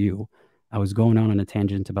about you. I was going on a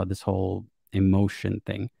tangent about this whole emotion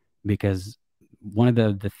thing, because one of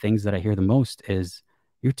the things that I hear the most is,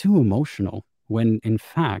 you're too emotional, when in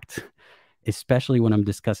fact, especially when I'm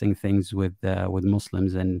discussing things with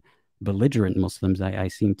Muslims and belligerent Muslims, I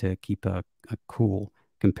seem to keep a cool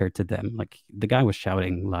compared to them. Like, the guy was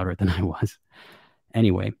shouting louder than I was.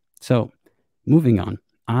 Anyway, so moving on,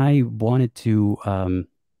 I wanted to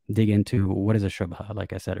dig into what is a shubha,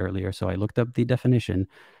 like I said earlier. So I looked up the definition,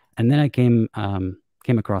 and then I came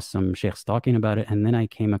across some sheikhs talking about it, and then I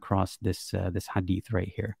came across this hadith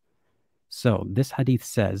right here. So this hadith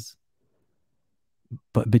says,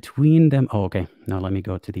 but between them, oh, okay. Now let me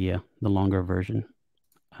go to the longer version.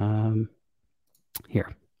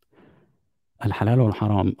 Here, al-halal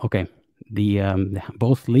wal-haram. Okay, the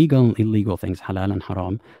both legal and illegal things, halal and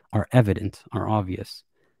haram, are evident, are obvious.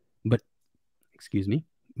 But, excuse me,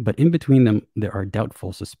 but in between them, there are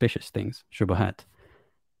doubtful, suspicious things, shubuhat.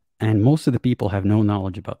 And most of the people have no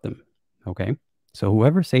knowledge about them, okay? So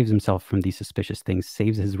whoever saves himself from these suspicious things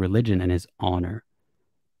saves his religion and his honor.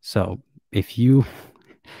 So if you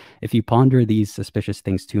ponder these suspicious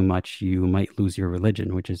things too much, you might lose your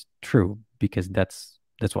religion, which is true, because that's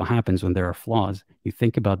what happens when there are flaws. You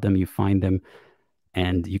think about them, you find them,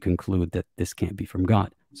 and you conclude that this can't be from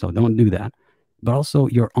God. So don't do that. But also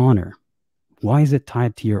your honor. Why is it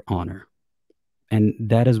tied to your honor? And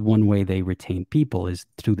that is one way they retain people, is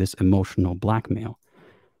through this emotional blackmail.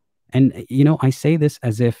 And, you know, I say this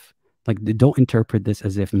as if, like, don't interpret this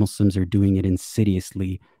as if Muslims are doing it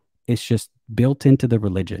insidiously. It's just built into the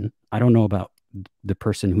religion. I don't know about the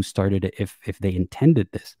person who started it, if they intended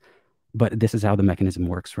this, but this is how the mechanism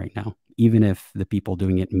works right now. Even if the people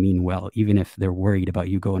doing it mean well, even if they're worried about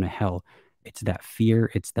you going to hell, it's that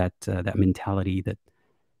fear, it's that mentality that,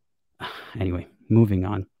 anyway, moving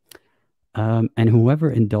on. And whoever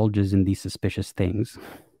indulges in these suspicious things,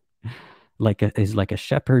 is like a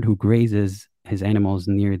shepherd who grazes his animals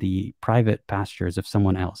near the private pastures of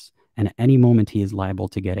someone else. And at any moment, he is liable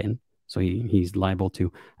to get in. So he's liable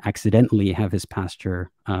to accidentally have his pasture,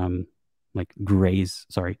 have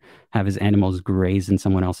his animals graze in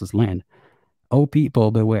someone else's land. Oh, people,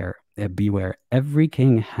 beware. Beware. Every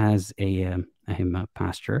king has a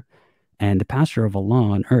pasture, and the pasture of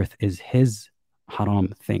Allah on earth is his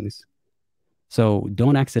haram things. So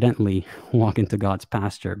don't accidentally walk into God's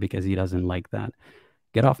pasture because he doesn't like that.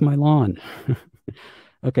 Get off my lawn.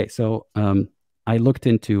 Okay, so I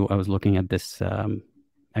was looking at this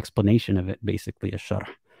explanation of it, basically a sharh.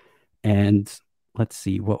 And let's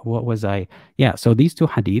see, what was I? Yeah, so these two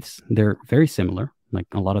hadiths, they're very similar. Like,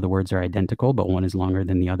 a lot of the words are identical, but one is longer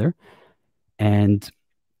than the other. And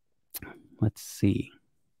let's see.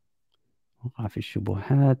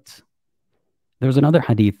 There was another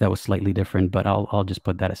hadith that was slightly different, but I'll just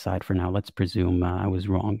put that aside for now. Let's presume I was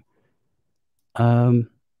wrong.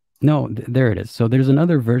 No, there it is. So there's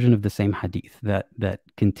another version of the same hadith that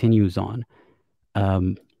continues on.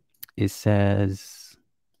 It says,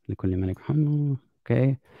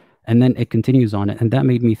 okay, and then it continues on, and that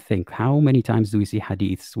made me think: how many times do we see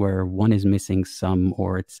hadiths where one is missing some,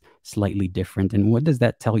 or it's slightly different? And what does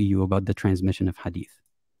that tell you about the transmission of hadith?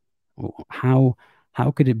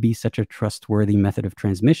 How could it be such a trustworthy method of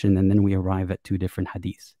transmission, and then we arrive at two different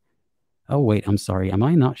hadiths? Oh, wait, I'm sorry. Am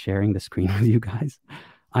I not sharing the screen with you guys?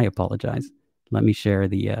 I apologize. Let me share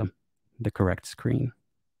the correct screen.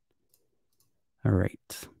 All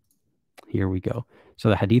right. Here we go. So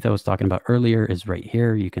the hadith I was talking about earlier is right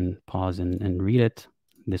here. You can pause and read it.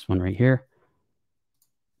 This one right here.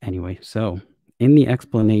 Anyway, so in the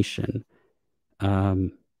explanation,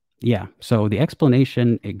 so the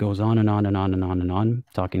explanation, it goes on and on and on and on and on,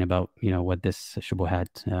 talking about, what this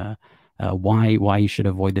shubuhat, why you should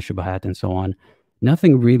avoid the shubuhat and so on.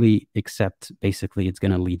 Nothing really, except basically it's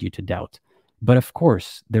going to lead you to doubt. But of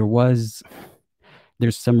course, there's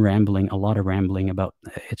some rambling, a lot of rambling about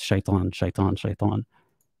it's shaitan, shaitan, shaitan.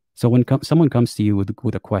 So when someone comes to you with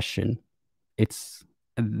a question,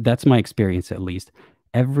 that's my experience at least.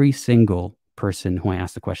 Every single person who I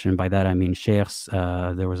asked the question, by that I mean sheikhs,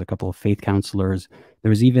 there was a couple of faith counselors, there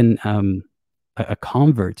was even a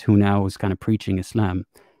convert who now is kind of preaching Islam,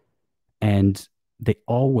 and they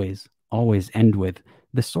always end with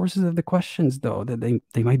the sources of the questions, though, that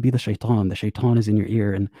they might be the shaitan is in your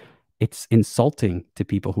ear, and it's insulting to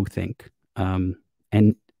people who think. And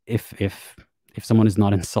if someone is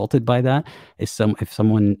not insulted by that, if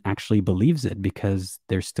someone actually believes it because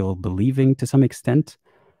they're still believing to some extent,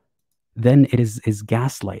 then it is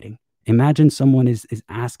gaslighting. Imagine someone is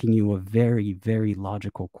asking you a very, very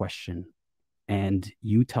logical question, and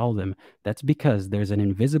you tell them that's because there's an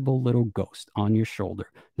invisible little ghost on your shoulder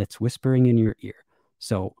that's whispering in your ear.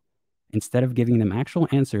 So instead of giving them actual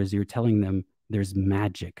answers, you're telling them There's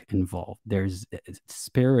magic involved. There's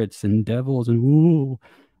spirits and devils and ooh.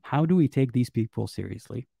 How do we take these people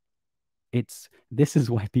seriously? This is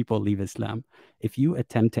why people leave Islam. If you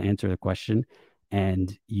attempt to answer the question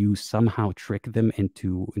and you somehow trick them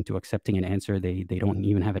into accepting an answer they don't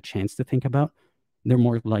even have a chance to think about, they're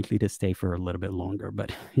more likely to stay for a little bit longer.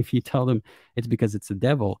 But if you tell them it's because it's the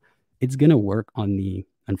devil, it's going to work on the,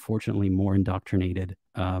 unfortunately, more indoctrinated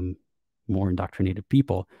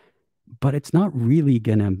people, but it's not really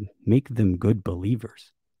going to make them good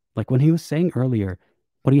believers. Like when he was saying earlier,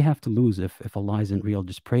 what do you have to lose if Allah isn't real?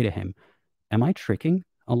 Just pray to him. Am I tricking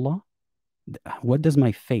Allah? What does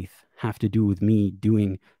my faith have to do with me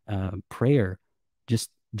doing prayer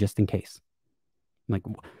just in case? Like,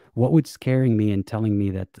 what would scaring me and telling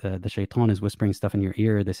me that the shaitan is whispering stuff in your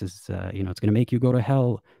ear, this is, it's going to make you go to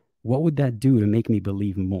hell, what would that do to make me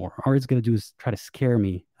believe more? All it's going to do is try to scare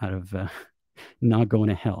me out of not going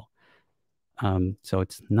to hell. So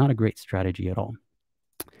it's not a great strategy at all.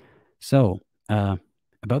 So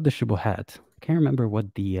about the shubuhat, I can't remember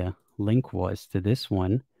what the link was to this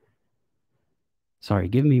one. Sorry,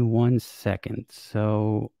 give me 1 second.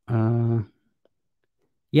 So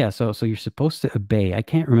yeah, so you're supposed to obey. I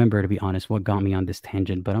can't remember, to be honest, what got me on this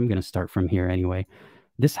tangent, but I'm going to start from here anyway.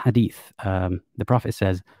 This hadith, the Prophet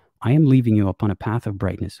says, I am leaving you upon a path of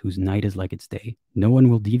brightness whose night is like its day. No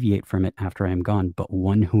one will deviate from it after I am gone, but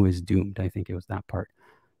one who is doomed. I think it was that part.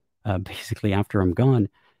 Basically, after I'm gone,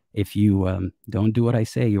 if you don't do what I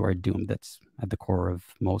say, you are doomed. That's at the core of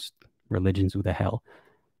most religions with a hell.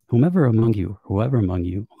 Whoever among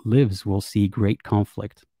you lives will see great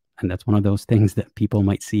conflict. And that's one of those things that people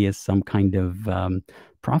might see as some kind of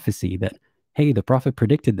prophecy that, hey, the Prophet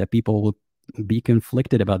predicted that people will be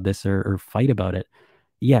conflicted about this or fight about it.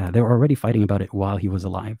 Yeah, they were already fighting about it while he was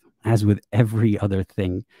alive, as with every other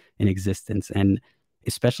thing in existence. And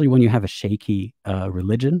especially when you have a shaky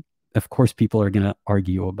religion, of course, people are going to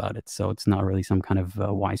argue about it. So it's not really some kind of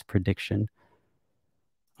wise prediction.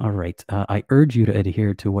 All right. I urge you to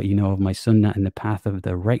adhere to what you know of my sunnah and the path of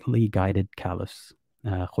the rightly guided caliphs,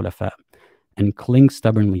 khulafa, and cling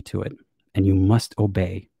stubbornly to it. And you must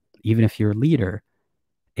obey, even if your leader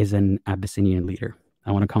is an Abyssinian leader.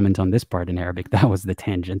 I want to comment on this part in Arabic. That was the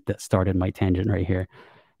tangent that started my tangent right here.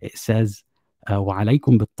 It says,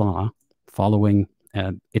 وَعَلَيْكُمْ بِالطَّاعَةِ, following,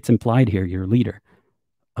 it's implied here, your leader.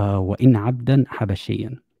 وَإِنْ عَبْدًا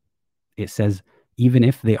حَبَشِيًا. It says, even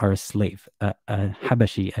if they are a slave, a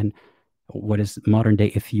Habashi, and what is modern day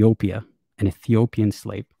Ethiopia, an Ethiopian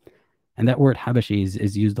slave. And that word Habashi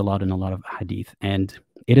is used a lot in a lot of hadith, and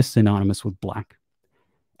it is synonymous with black.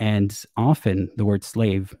 And often the word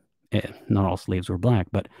slave, not all slaves were black,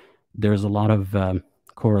 but there's a lot of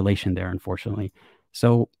correlation there, unfortunately.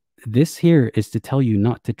 So this here is to tell you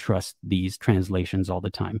not to trust these translations all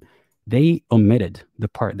the time. They omitted the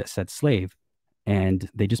part that said slave, and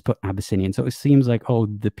they just put Abyssinian. So it seems like, oh,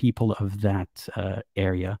 the people of that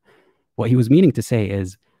area. What he was meaning to say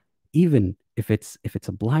is, even if it's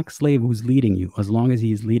a black slave who's leading you, as long as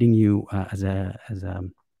he's leading you as a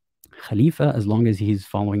Khalifa, as long as he's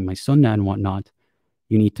following my sunnah and whatnot,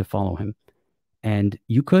 you need to follow him. And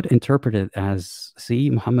you could interpret it as, see,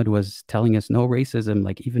 Muhammad was telling us no racism.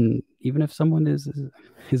 Like even if someone is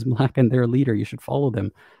black and they're a leader, you should follow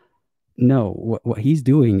them. No, what he's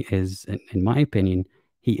doing is, in my opinion,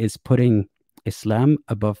 he is putting Islam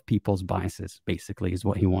above people's biases, basically, is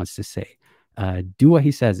what he wants to say. Do what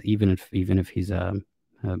he says, even if he's a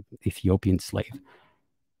Ethiopian slave.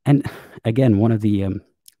 And again, one of the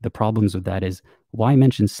problems with that is, why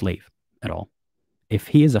mention slave at all? If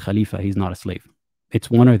he is a Khalifa, he's not a slave. It's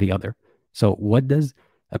one or the other. So what does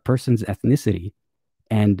a person's ethnicity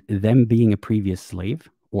and them being a previous slave,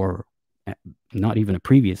 or not even a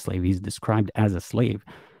previous slave, he's described as a slave,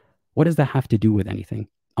 what does that have to do with anything?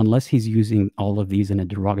 Unless he's using all of these in a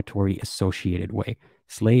derogatory associated way.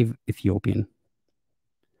 Slave, Ethiopian.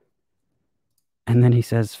 And then he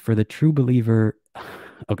says, for the true believer,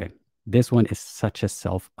 okay, this one is such a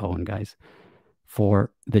self-own, guys.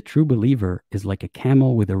 For the true believer is like a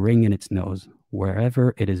camel with a ring in its nose.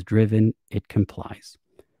 Wherever it is driven, it complies.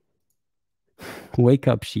 Wake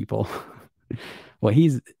up, sheeple. What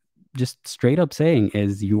he's just straight up saying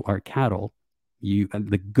is, you are cattle.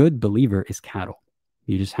 The good believer is cattle.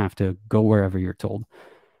 You just have to go wherever you're told.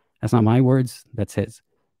 That's not my words, that's his.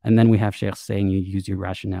 And then we have Sheikh saying you use your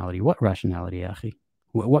rationality. What rationality, akhi?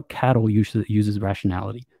 What cattle uses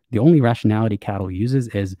rationality? The only rationality cattle uses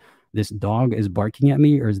is, this dog is barking at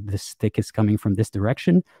me, or this stick is coming from this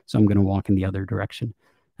direction, so I'm going to walk in the other direction.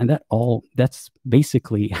 And that's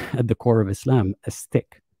basically at the core of Islam, a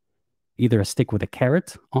stick. Either a stick with a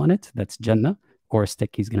carrot on it, that's Jannah, or a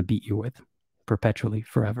stick he's going to beat you with. perpetually,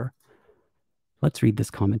 forever. Let's read this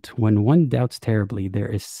comment. When one doubts terribly, there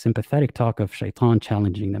is sympathetic talk of shaitan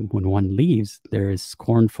challenging them. When one leaves, there is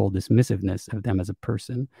scornful dismissiveness of them as a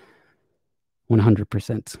person.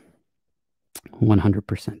 100%.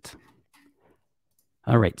 100%.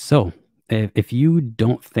 All right, so if you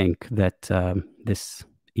don't think that this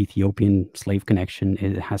Ethiopian slave connection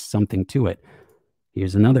has something to it,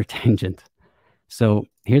 here's another tangent. So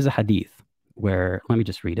here's a hadith where, let me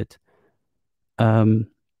just read it.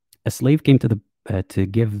 A slave came to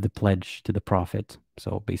give the pledge to the Prophet.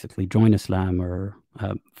 So basically join Islam or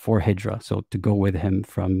for Hijrah. So to go with him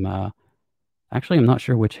from, actually I'm not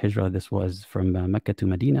sure which Hijrah this was, from Mecca to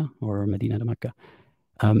Medina or Medina to Mecca.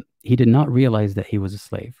 He did not realize that he was a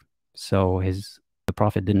slave. So the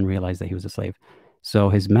Prophet didn't realize that he was a slave. So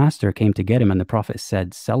his master came to get him, and the Prophet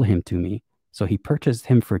said, sell him to me. So he purchased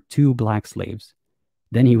him for 2 black slaves.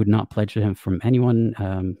 Then he would not pledge to him from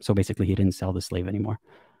anyone. So basically he didn't sell the slave anymore.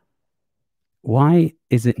 Why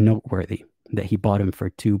is it noteworthy that he bought him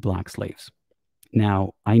for 2 black slaves?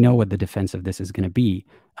 Now, I know what the defense of this is going to be,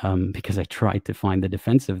 because I tried to find the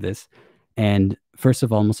defense of this. And first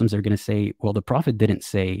of all, Muslims are going to say, well, the Prophet didn't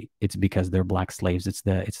say it's because they're black slaves. It's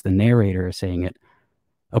the narrator saying it.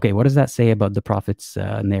 Okay, what does that say about the Prophet's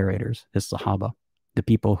narrators, his Sahaba, the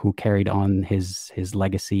people who carried on his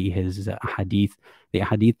legacy, his hadith, the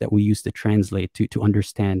hadith that we used to translate to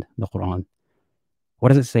understand the Quran? What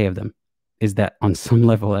does it say of them? Is that on some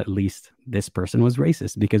level, at least, this person was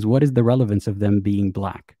racist? Because what is the relevance of them being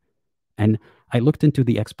black? And I looked into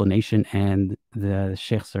the explanation, and the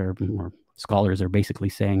sheikhs or scholars are basically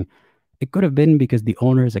saying it could have been because the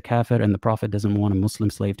owner is a kafir and the Prophet doesn't want a Muslim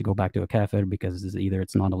slave to go back to a kafir because either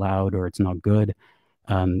it's not allowed or it's not good.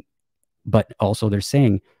 But also they're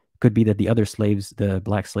saying could be that the other slaves, the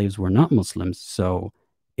black slaves, were not Muslims. So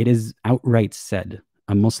it is outright said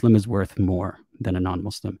a Muslim is worth more than a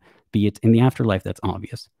non-Muslim. Be it in the afterlife, that's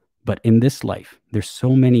obvious. But in this life, there's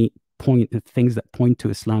so many things that point to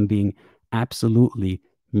Islam being absolutely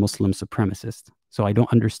Muslim supremacist. So I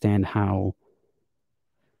don't understand how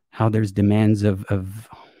there's demands of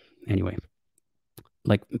anyway.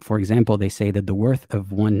 Like, for example, they say that the worth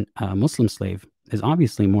of one Muslim slave is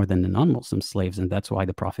obviously more than the non-Muslim slaves, and that's why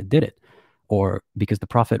the Prophet did it. Or because the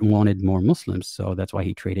Prophet wanted more Muslims, so that's why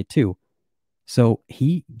he traded 2. So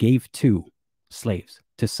he gave 2 slaves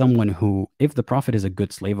to someone who, if the Prophet is a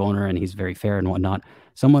good slave owner and he's very fair and whatnot,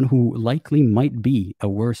 someone who likely might be a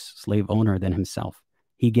worse slave owner than himself.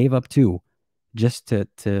 He gave up 2 just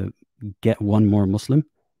to get 1 more Muslim.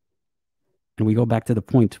 And we go back to the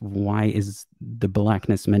point, why is the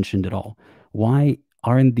blackness mentioned at all? Why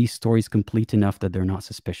aren't these stories complete enough that they're not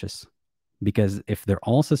suspicious? Because if they're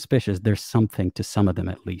all suspicious, there's something to some of them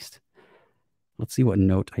at least. Let's see what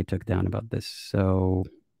note I took down about this. So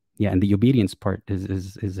yeah, and the obedience part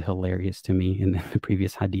is hilarious to me in the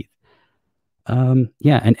previous hadith.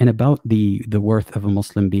 Yeah, and about the worth of a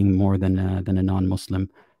Muslim being more than a non-Muslim.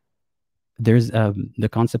 There's the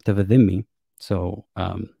concept of a dhimmi, so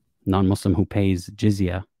non-Muslim who pays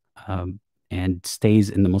jizya and stays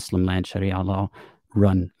in the Muslim land, Sharia law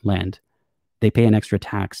run land. They pay an extra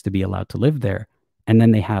tax to be allowed to live there, and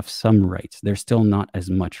then they have some rights. They're still not as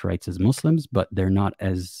much rights as Muslims, but they're not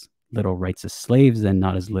as little rights as slaves and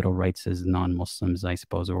not as little rights as non-Muslims, I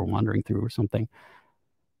suppose, who are wandering through or something.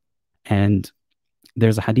 And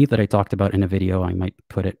there's a hadith that I talked about in a video. I might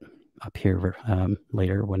put it up here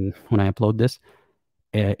later when I upload this.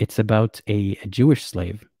 It's about a Jewish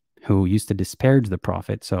slave who used to disparage the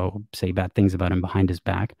Prophet, so say bad things about him behind his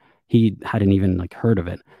back. He hadn't even heard of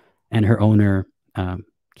it. And her owner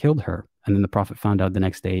killed her. And then the Prophet found out the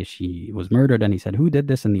next day she was murdered, and he said, who did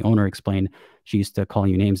this? And the owner explained, she used to call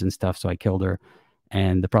you names and stuff, so I killed her.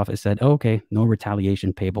 And the Prophet said, oh, okay, no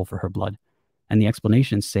retaliation payable for her blood. And the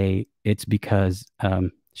explanations say it's because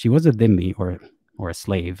she was a dhimmi, or a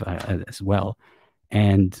slave as well.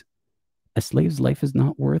 And a slave's life is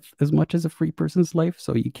not worth as much as a free person's life.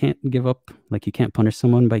 So you can't give up, you can't punish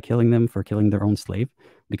someone by killing them for killing their own slave,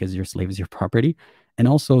 because your slave is your property. And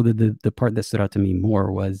also the part that stood out to me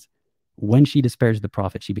more was when she disparaged the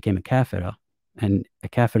Prophet, she became a kafira, and a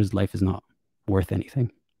kafir's life is not worth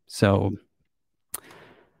anything. So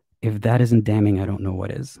if that isn't damning, I don't know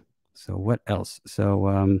what is. So what else?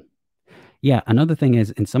 So yeah, another thing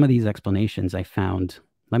is, in some of these explanations I found,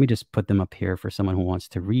 let me just put them up here for someone who wants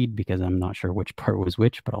to read, because I'm not sure which part was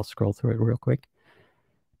which, but I'll scroll through it real quick.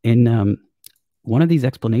 In one of these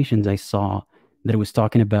explanations, I saw that it was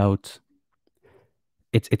talking about,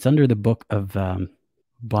 it's under the book of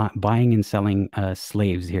buying and selling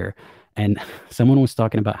slaves here. And someone was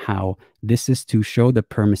talking about how this is to show the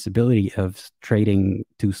permissibility of trading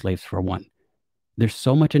 2 slaves for 1. There's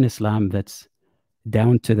so much in Islam that's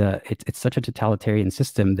down to it's such a totalitarian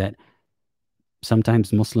system that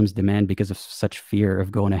sometimes Muslims demand, because of such fear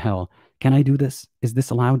of going to hell, can I do this? Is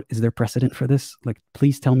this allowed? Is there precedent for this? Like,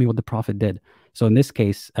 please tell me what the Prophet did. So in this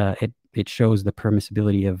case, it shows the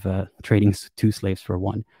permissibility of trading 2 slaves for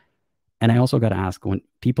 1. And I also got to ask, when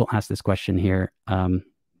people ask this question here,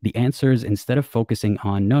 the answers, instead of focusing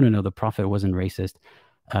on, no, the Prophet wasn't racist,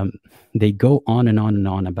 they go on and on and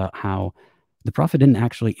on about how the Prophet didn't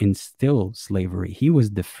actually instill slavery. He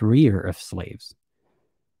was the freer of slaves.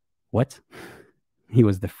 What? He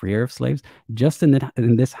was the freer of slaves? Just in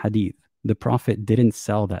this hadith, the Prophet didn't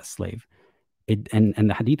sell that slave. And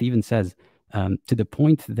the hadith even says, to the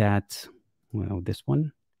point that, well, this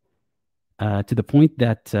one, to the point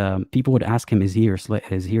that people would ask him, is he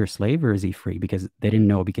your slave or is he free? Because they didn't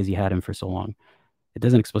know, because he had him for so long. It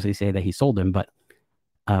doesn't explicitly say that he sold him, but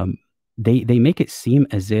they make it seem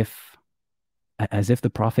as if the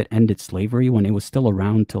Prophet ended slavery when it was still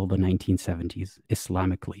around till the 1970s,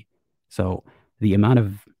 Islamically. So the amount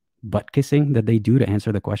of butt kissing that they do to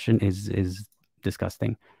answer the question is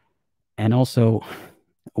disgusting. And also,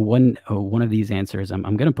 one of these answers, I'm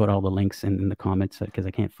going to put all the links in the comments because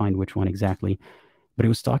I can't find which one exactly, but it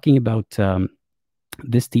was talking about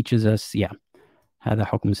this teaches us, هذا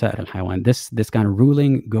حكم سائر الحيوان. This kind of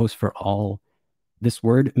ruling goes for all. This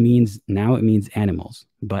word means animals,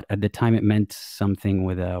 but at the time it meant something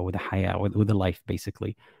with a haya, with a life,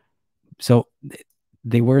 basically. So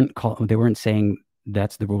they weren't saying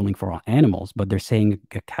that's the ruling for all animals, but they're saying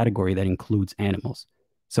a category that includes animals.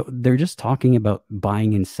 So they're just talking about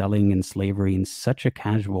buying and selling and slavery in such a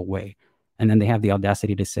casual way. And then they have the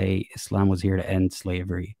audacity to say Islam was here to end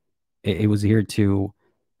slavery. It was here to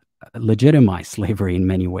legitimize slavery in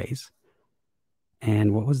many ways.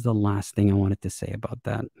 And what was the last thing I wanted to say about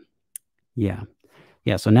that? Yeah.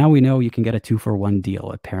 So now we know you can get a 2-for-1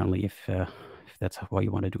 deal, apparently, if that's what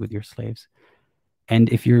you want to do with your slaves. And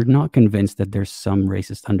if you're not convinced that there's some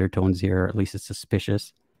racist undertones here, or at least it's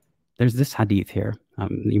suspicious, there's this hadith here.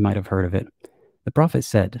 You might have heard of it. The Prophet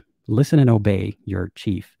said, listen and obey your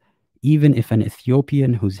chief, even if an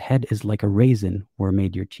Ethiopian whose head is like a raisin were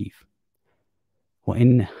made your chief.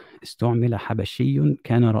 وَإِنْ اسْتُعْمِلَ حَبَشِيٌّ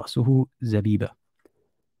كَانَ رَأْسُهُ زَبِيبًا.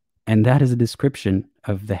 And that is a description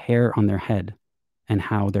of the hair on their head and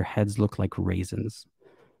how their heads look like raisins.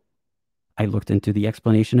 I looked into the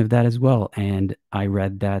explanation of that as well, and I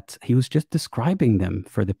read that he was just describing them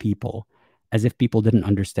for the people, as if people didn't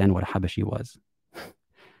understand what Habashi was.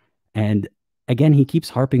 And again, he keeps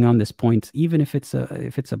harping on this point, even if it's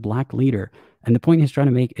a black leader. And the point he's trying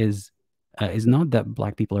to make is not that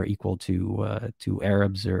black people are equal to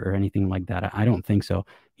Arabs or anything like that. I don't think so.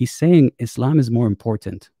 He's saying Islam is more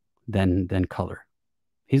important than color.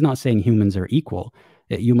 He's not saying humans are equal.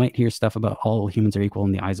 You might hear stuff about all humans are equal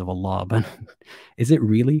in the eyes of Allah, but is it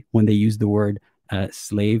really, when they use the word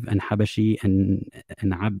slave and Habashi and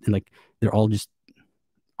Abd, like they're all just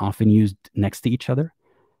often used next to each other?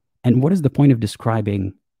 And what is the point of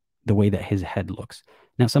describing the way that his head looks?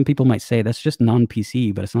 Now, some people might say that's just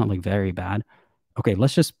non-PC, but it's not like very bad. Okay,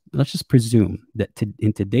 let's just presume that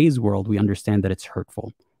in today's world we understand that it's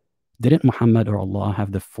hurtful. Didn't Muhammad or Allah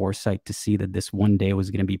have the foresight to see that this one day was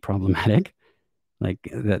going to be problematic? Like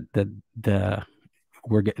the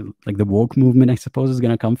woke movement, I suppose, is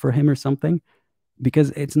going to come for him or something? Because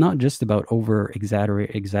it's not just about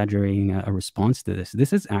exaggerating a response to this.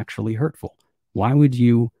 This is actually hurtful. Why would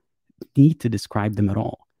you need to describe them at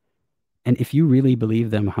all? And if you really believe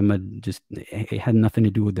that Muhammad it had nothing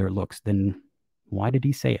to do with their looks, then why did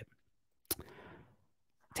he say it?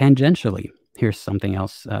 Tangentially, here's something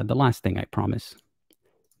else. The last thing, I promise.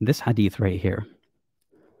 This hadith right here.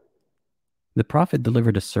 The Prophet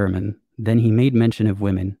delivered a sermon, then he made mention of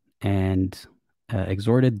women and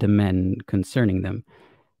exhorted the men concerning them.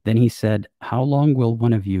 Then he said, how long will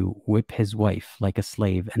one of you whip his wife like a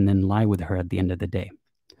slave and then lie with her at the end of the day?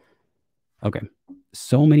 Okay,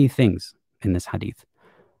 so many things in this hadith.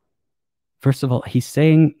 First of all, he's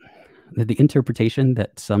saying that the interpretation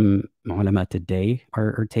that some ulama today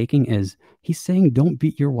are taking is, he's saying don't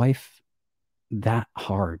beat your wife that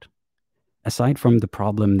hard. Aside from the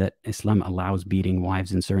problem that Islam allows beating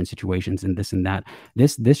wives in certain situations and this and that,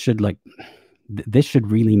 this should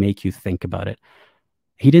really make you think about it.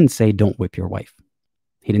 He didn't say don't whip your wife.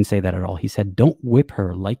 He didn't say that at all. He said don't whip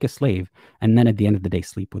her like a slave and then at the end of the day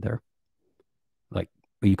sleep with her. Like,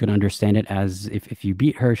 you can understand it as if you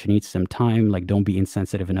beat her, she needs some time. Like, don't be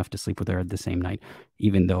insensitive enough to sleep with her at the same night,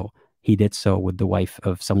 even though he did so with the wife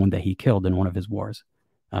of someone that he killed in one of his wars.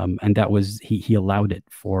 And that was, he allowed it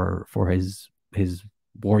for his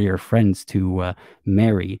warrior friends to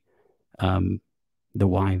marry the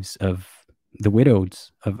wives of the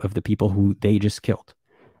widows of the people who they just killed.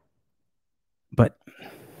 But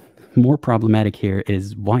more problematic here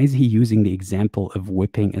is, why is he using the example of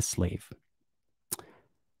whipping a slave?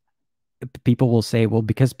 People will say, well,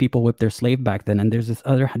 because people whipped their slave back then, and there's this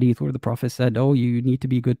other hadith where the Prophet said, oh, you need to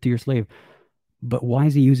be good to your slave. But why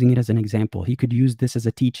is he using it as an example? He could use this as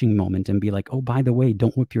a teaching moment and be like, oh, by the way,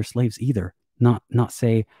 don't whip your slaves either. Not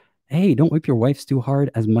say, hey, don't whip your wives too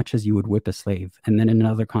hard as much as you would whip a slave. And then in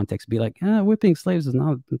another context, be like, whipping slaves is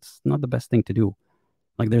it's not the best thing to do.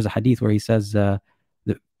 Like there's a hadith where he says, the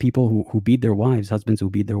people who beat their wives, husbands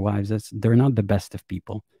who beat their wives, they're not the best of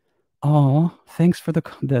people. Oh, thanks for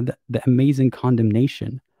the amazing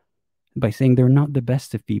condemnation by saying they're not the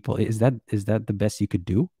best of people. Is that the best you could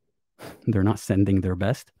do? They're not sending their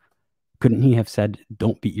best. Couldn't he have said,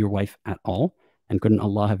 don't beat your wife at all? And couldn't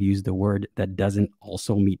Allah have used the word that doesn't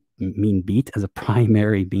also mean beat as a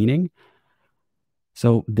primary meaning?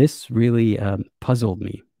 So this really puzzled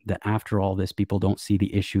me, that after all this, people don't see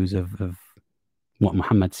the issues of what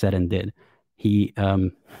Muhammad said and did. He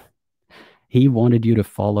wanted you to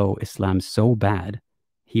follow Islam so bad,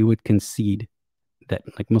 he would concede that,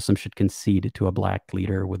 like, Muslims should concede to a black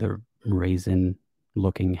leader with a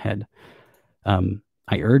raisin-looking head.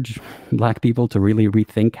 I urge black people to really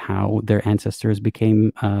rethink how their ancestors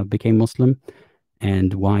became Muslim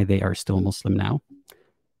and why they are still Muslim now.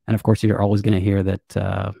 And of course, you're always going to hear that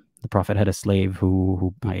the Prophet had a slave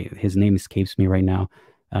who his name escapes me right now,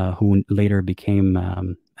 who later became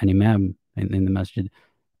an imam in the masjid.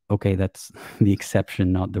 Okay, that's the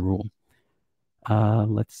exception, not the rule.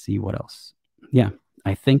 Let's see what else. Yeah,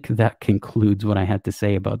 I think that concludes what I had to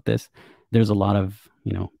say about this. There's a lot of,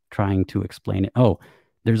 trying to explain it. Oh,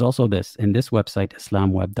 there's also this, in this website,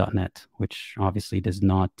 islamweb.net, which obviously does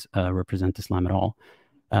not represent Islam at all.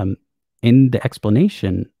 In the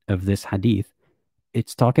explanation of this hadith,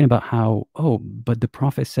 it's talking about how, but the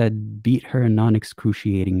Prophet said, beat her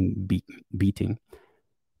non-excruciating beating.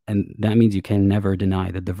 And that means you can never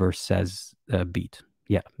deny that the verse says beat.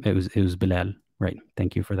 Yeah, it was Bilal, right?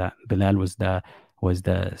 Thank you for that. Bilal was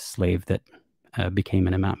the slave that became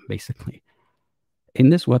an imam, basically. In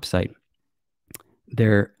this website,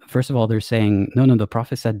 first of all, they're saying, no, the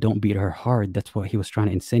Prophet said don't beat her hard. That's what he was trying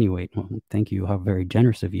to insinuate. Well, thank you. How very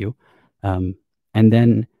generous of you. And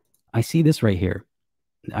then I see this right here.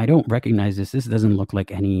 I don't recognize this. This doesn't look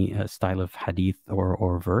like any style of hadith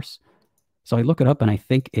or verse. So I look it up, and I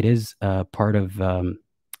think it is part of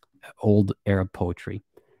old Arab poetry.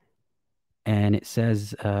 And it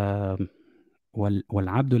says, وَالْعَبْدُ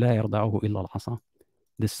لَا يَرْضَعُهُ إِلَّا الْعَصَى.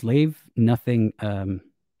 The slave, nothing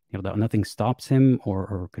stops him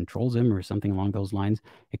or controls him or something along those lines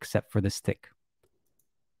except for the stick.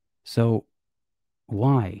 So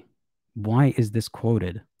why is this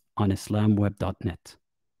quoted on islamweb.net?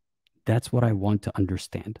 That's what I want to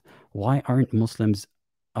understand. Why aren't Muslims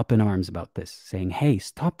up in arms about this, saying, hey,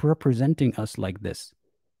 stop representing us like this?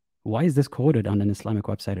 Why is this quoted on an Islamic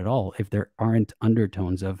website at all if there aren't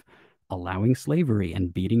undertones of allowing slavery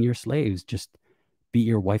and beating your slaves? Just beat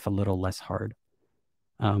your wife a little less hard.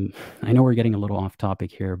 I know we're getting a little off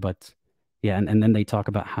topic here, but yeah, and then they talk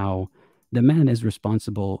about how the man is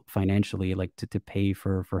responsible financially, like to pay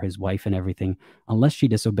for his wife and everything, unless she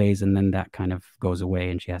disobeys, and then that kind of goes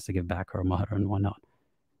away and she has to give back her mahr and whatnot.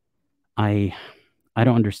 I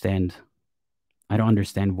don't understand. I don't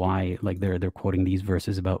understand why, like, they're quoting these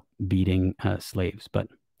verses about beating slaves, but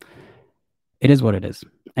it is what it is.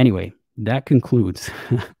 Anyway, that concludes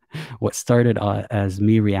what started as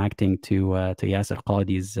me reacting to Yasir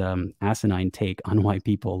Qadhi's asinine take on why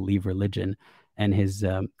people leave religion, and his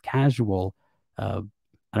casual, I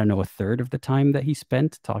don't know, a third of the time that he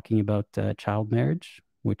spent talking about child marriage,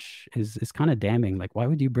 which is kind of damning. Like, why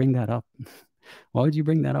would you bring that up? Why would you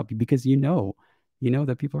bring that up? Because you know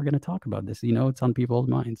that people are going to talk about this. It's on people's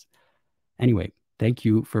minds. Anyway, thank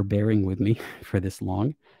you for bearing with me for this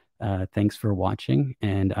long. Thanks for watching.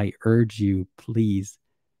 And I urge you, please,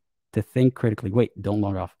 to think critically. Wait, don't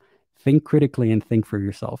log off. Think critically and think for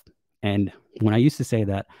yourself. And when I used to say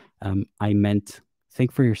that, I meant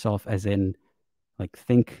think for yourself as in, like,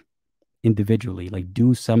 think individually, like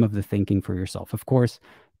do some of the thinking for yourself. Of course,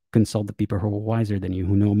 consult the people who are wiser than you,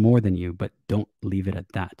 who know more than you, but don't leave it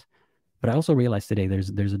at that. But I also realized today there's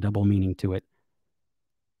a double meaning to it.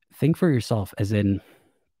 Think for yourself as in,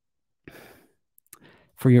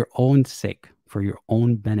 for your own sake, for your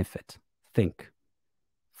own benefit. Think.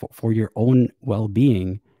 For your own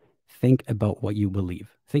well-being, think about what you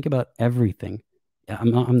believe. Think about everything.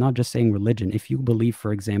 I'm not just saying religion. If you believe,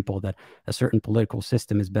 for example, that a certain political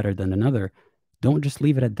system is better than another, don't just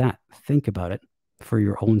leave it at that. Think about it for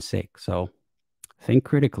your own sake. So think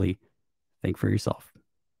critically, think for yourself.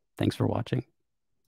 Thanks for watching.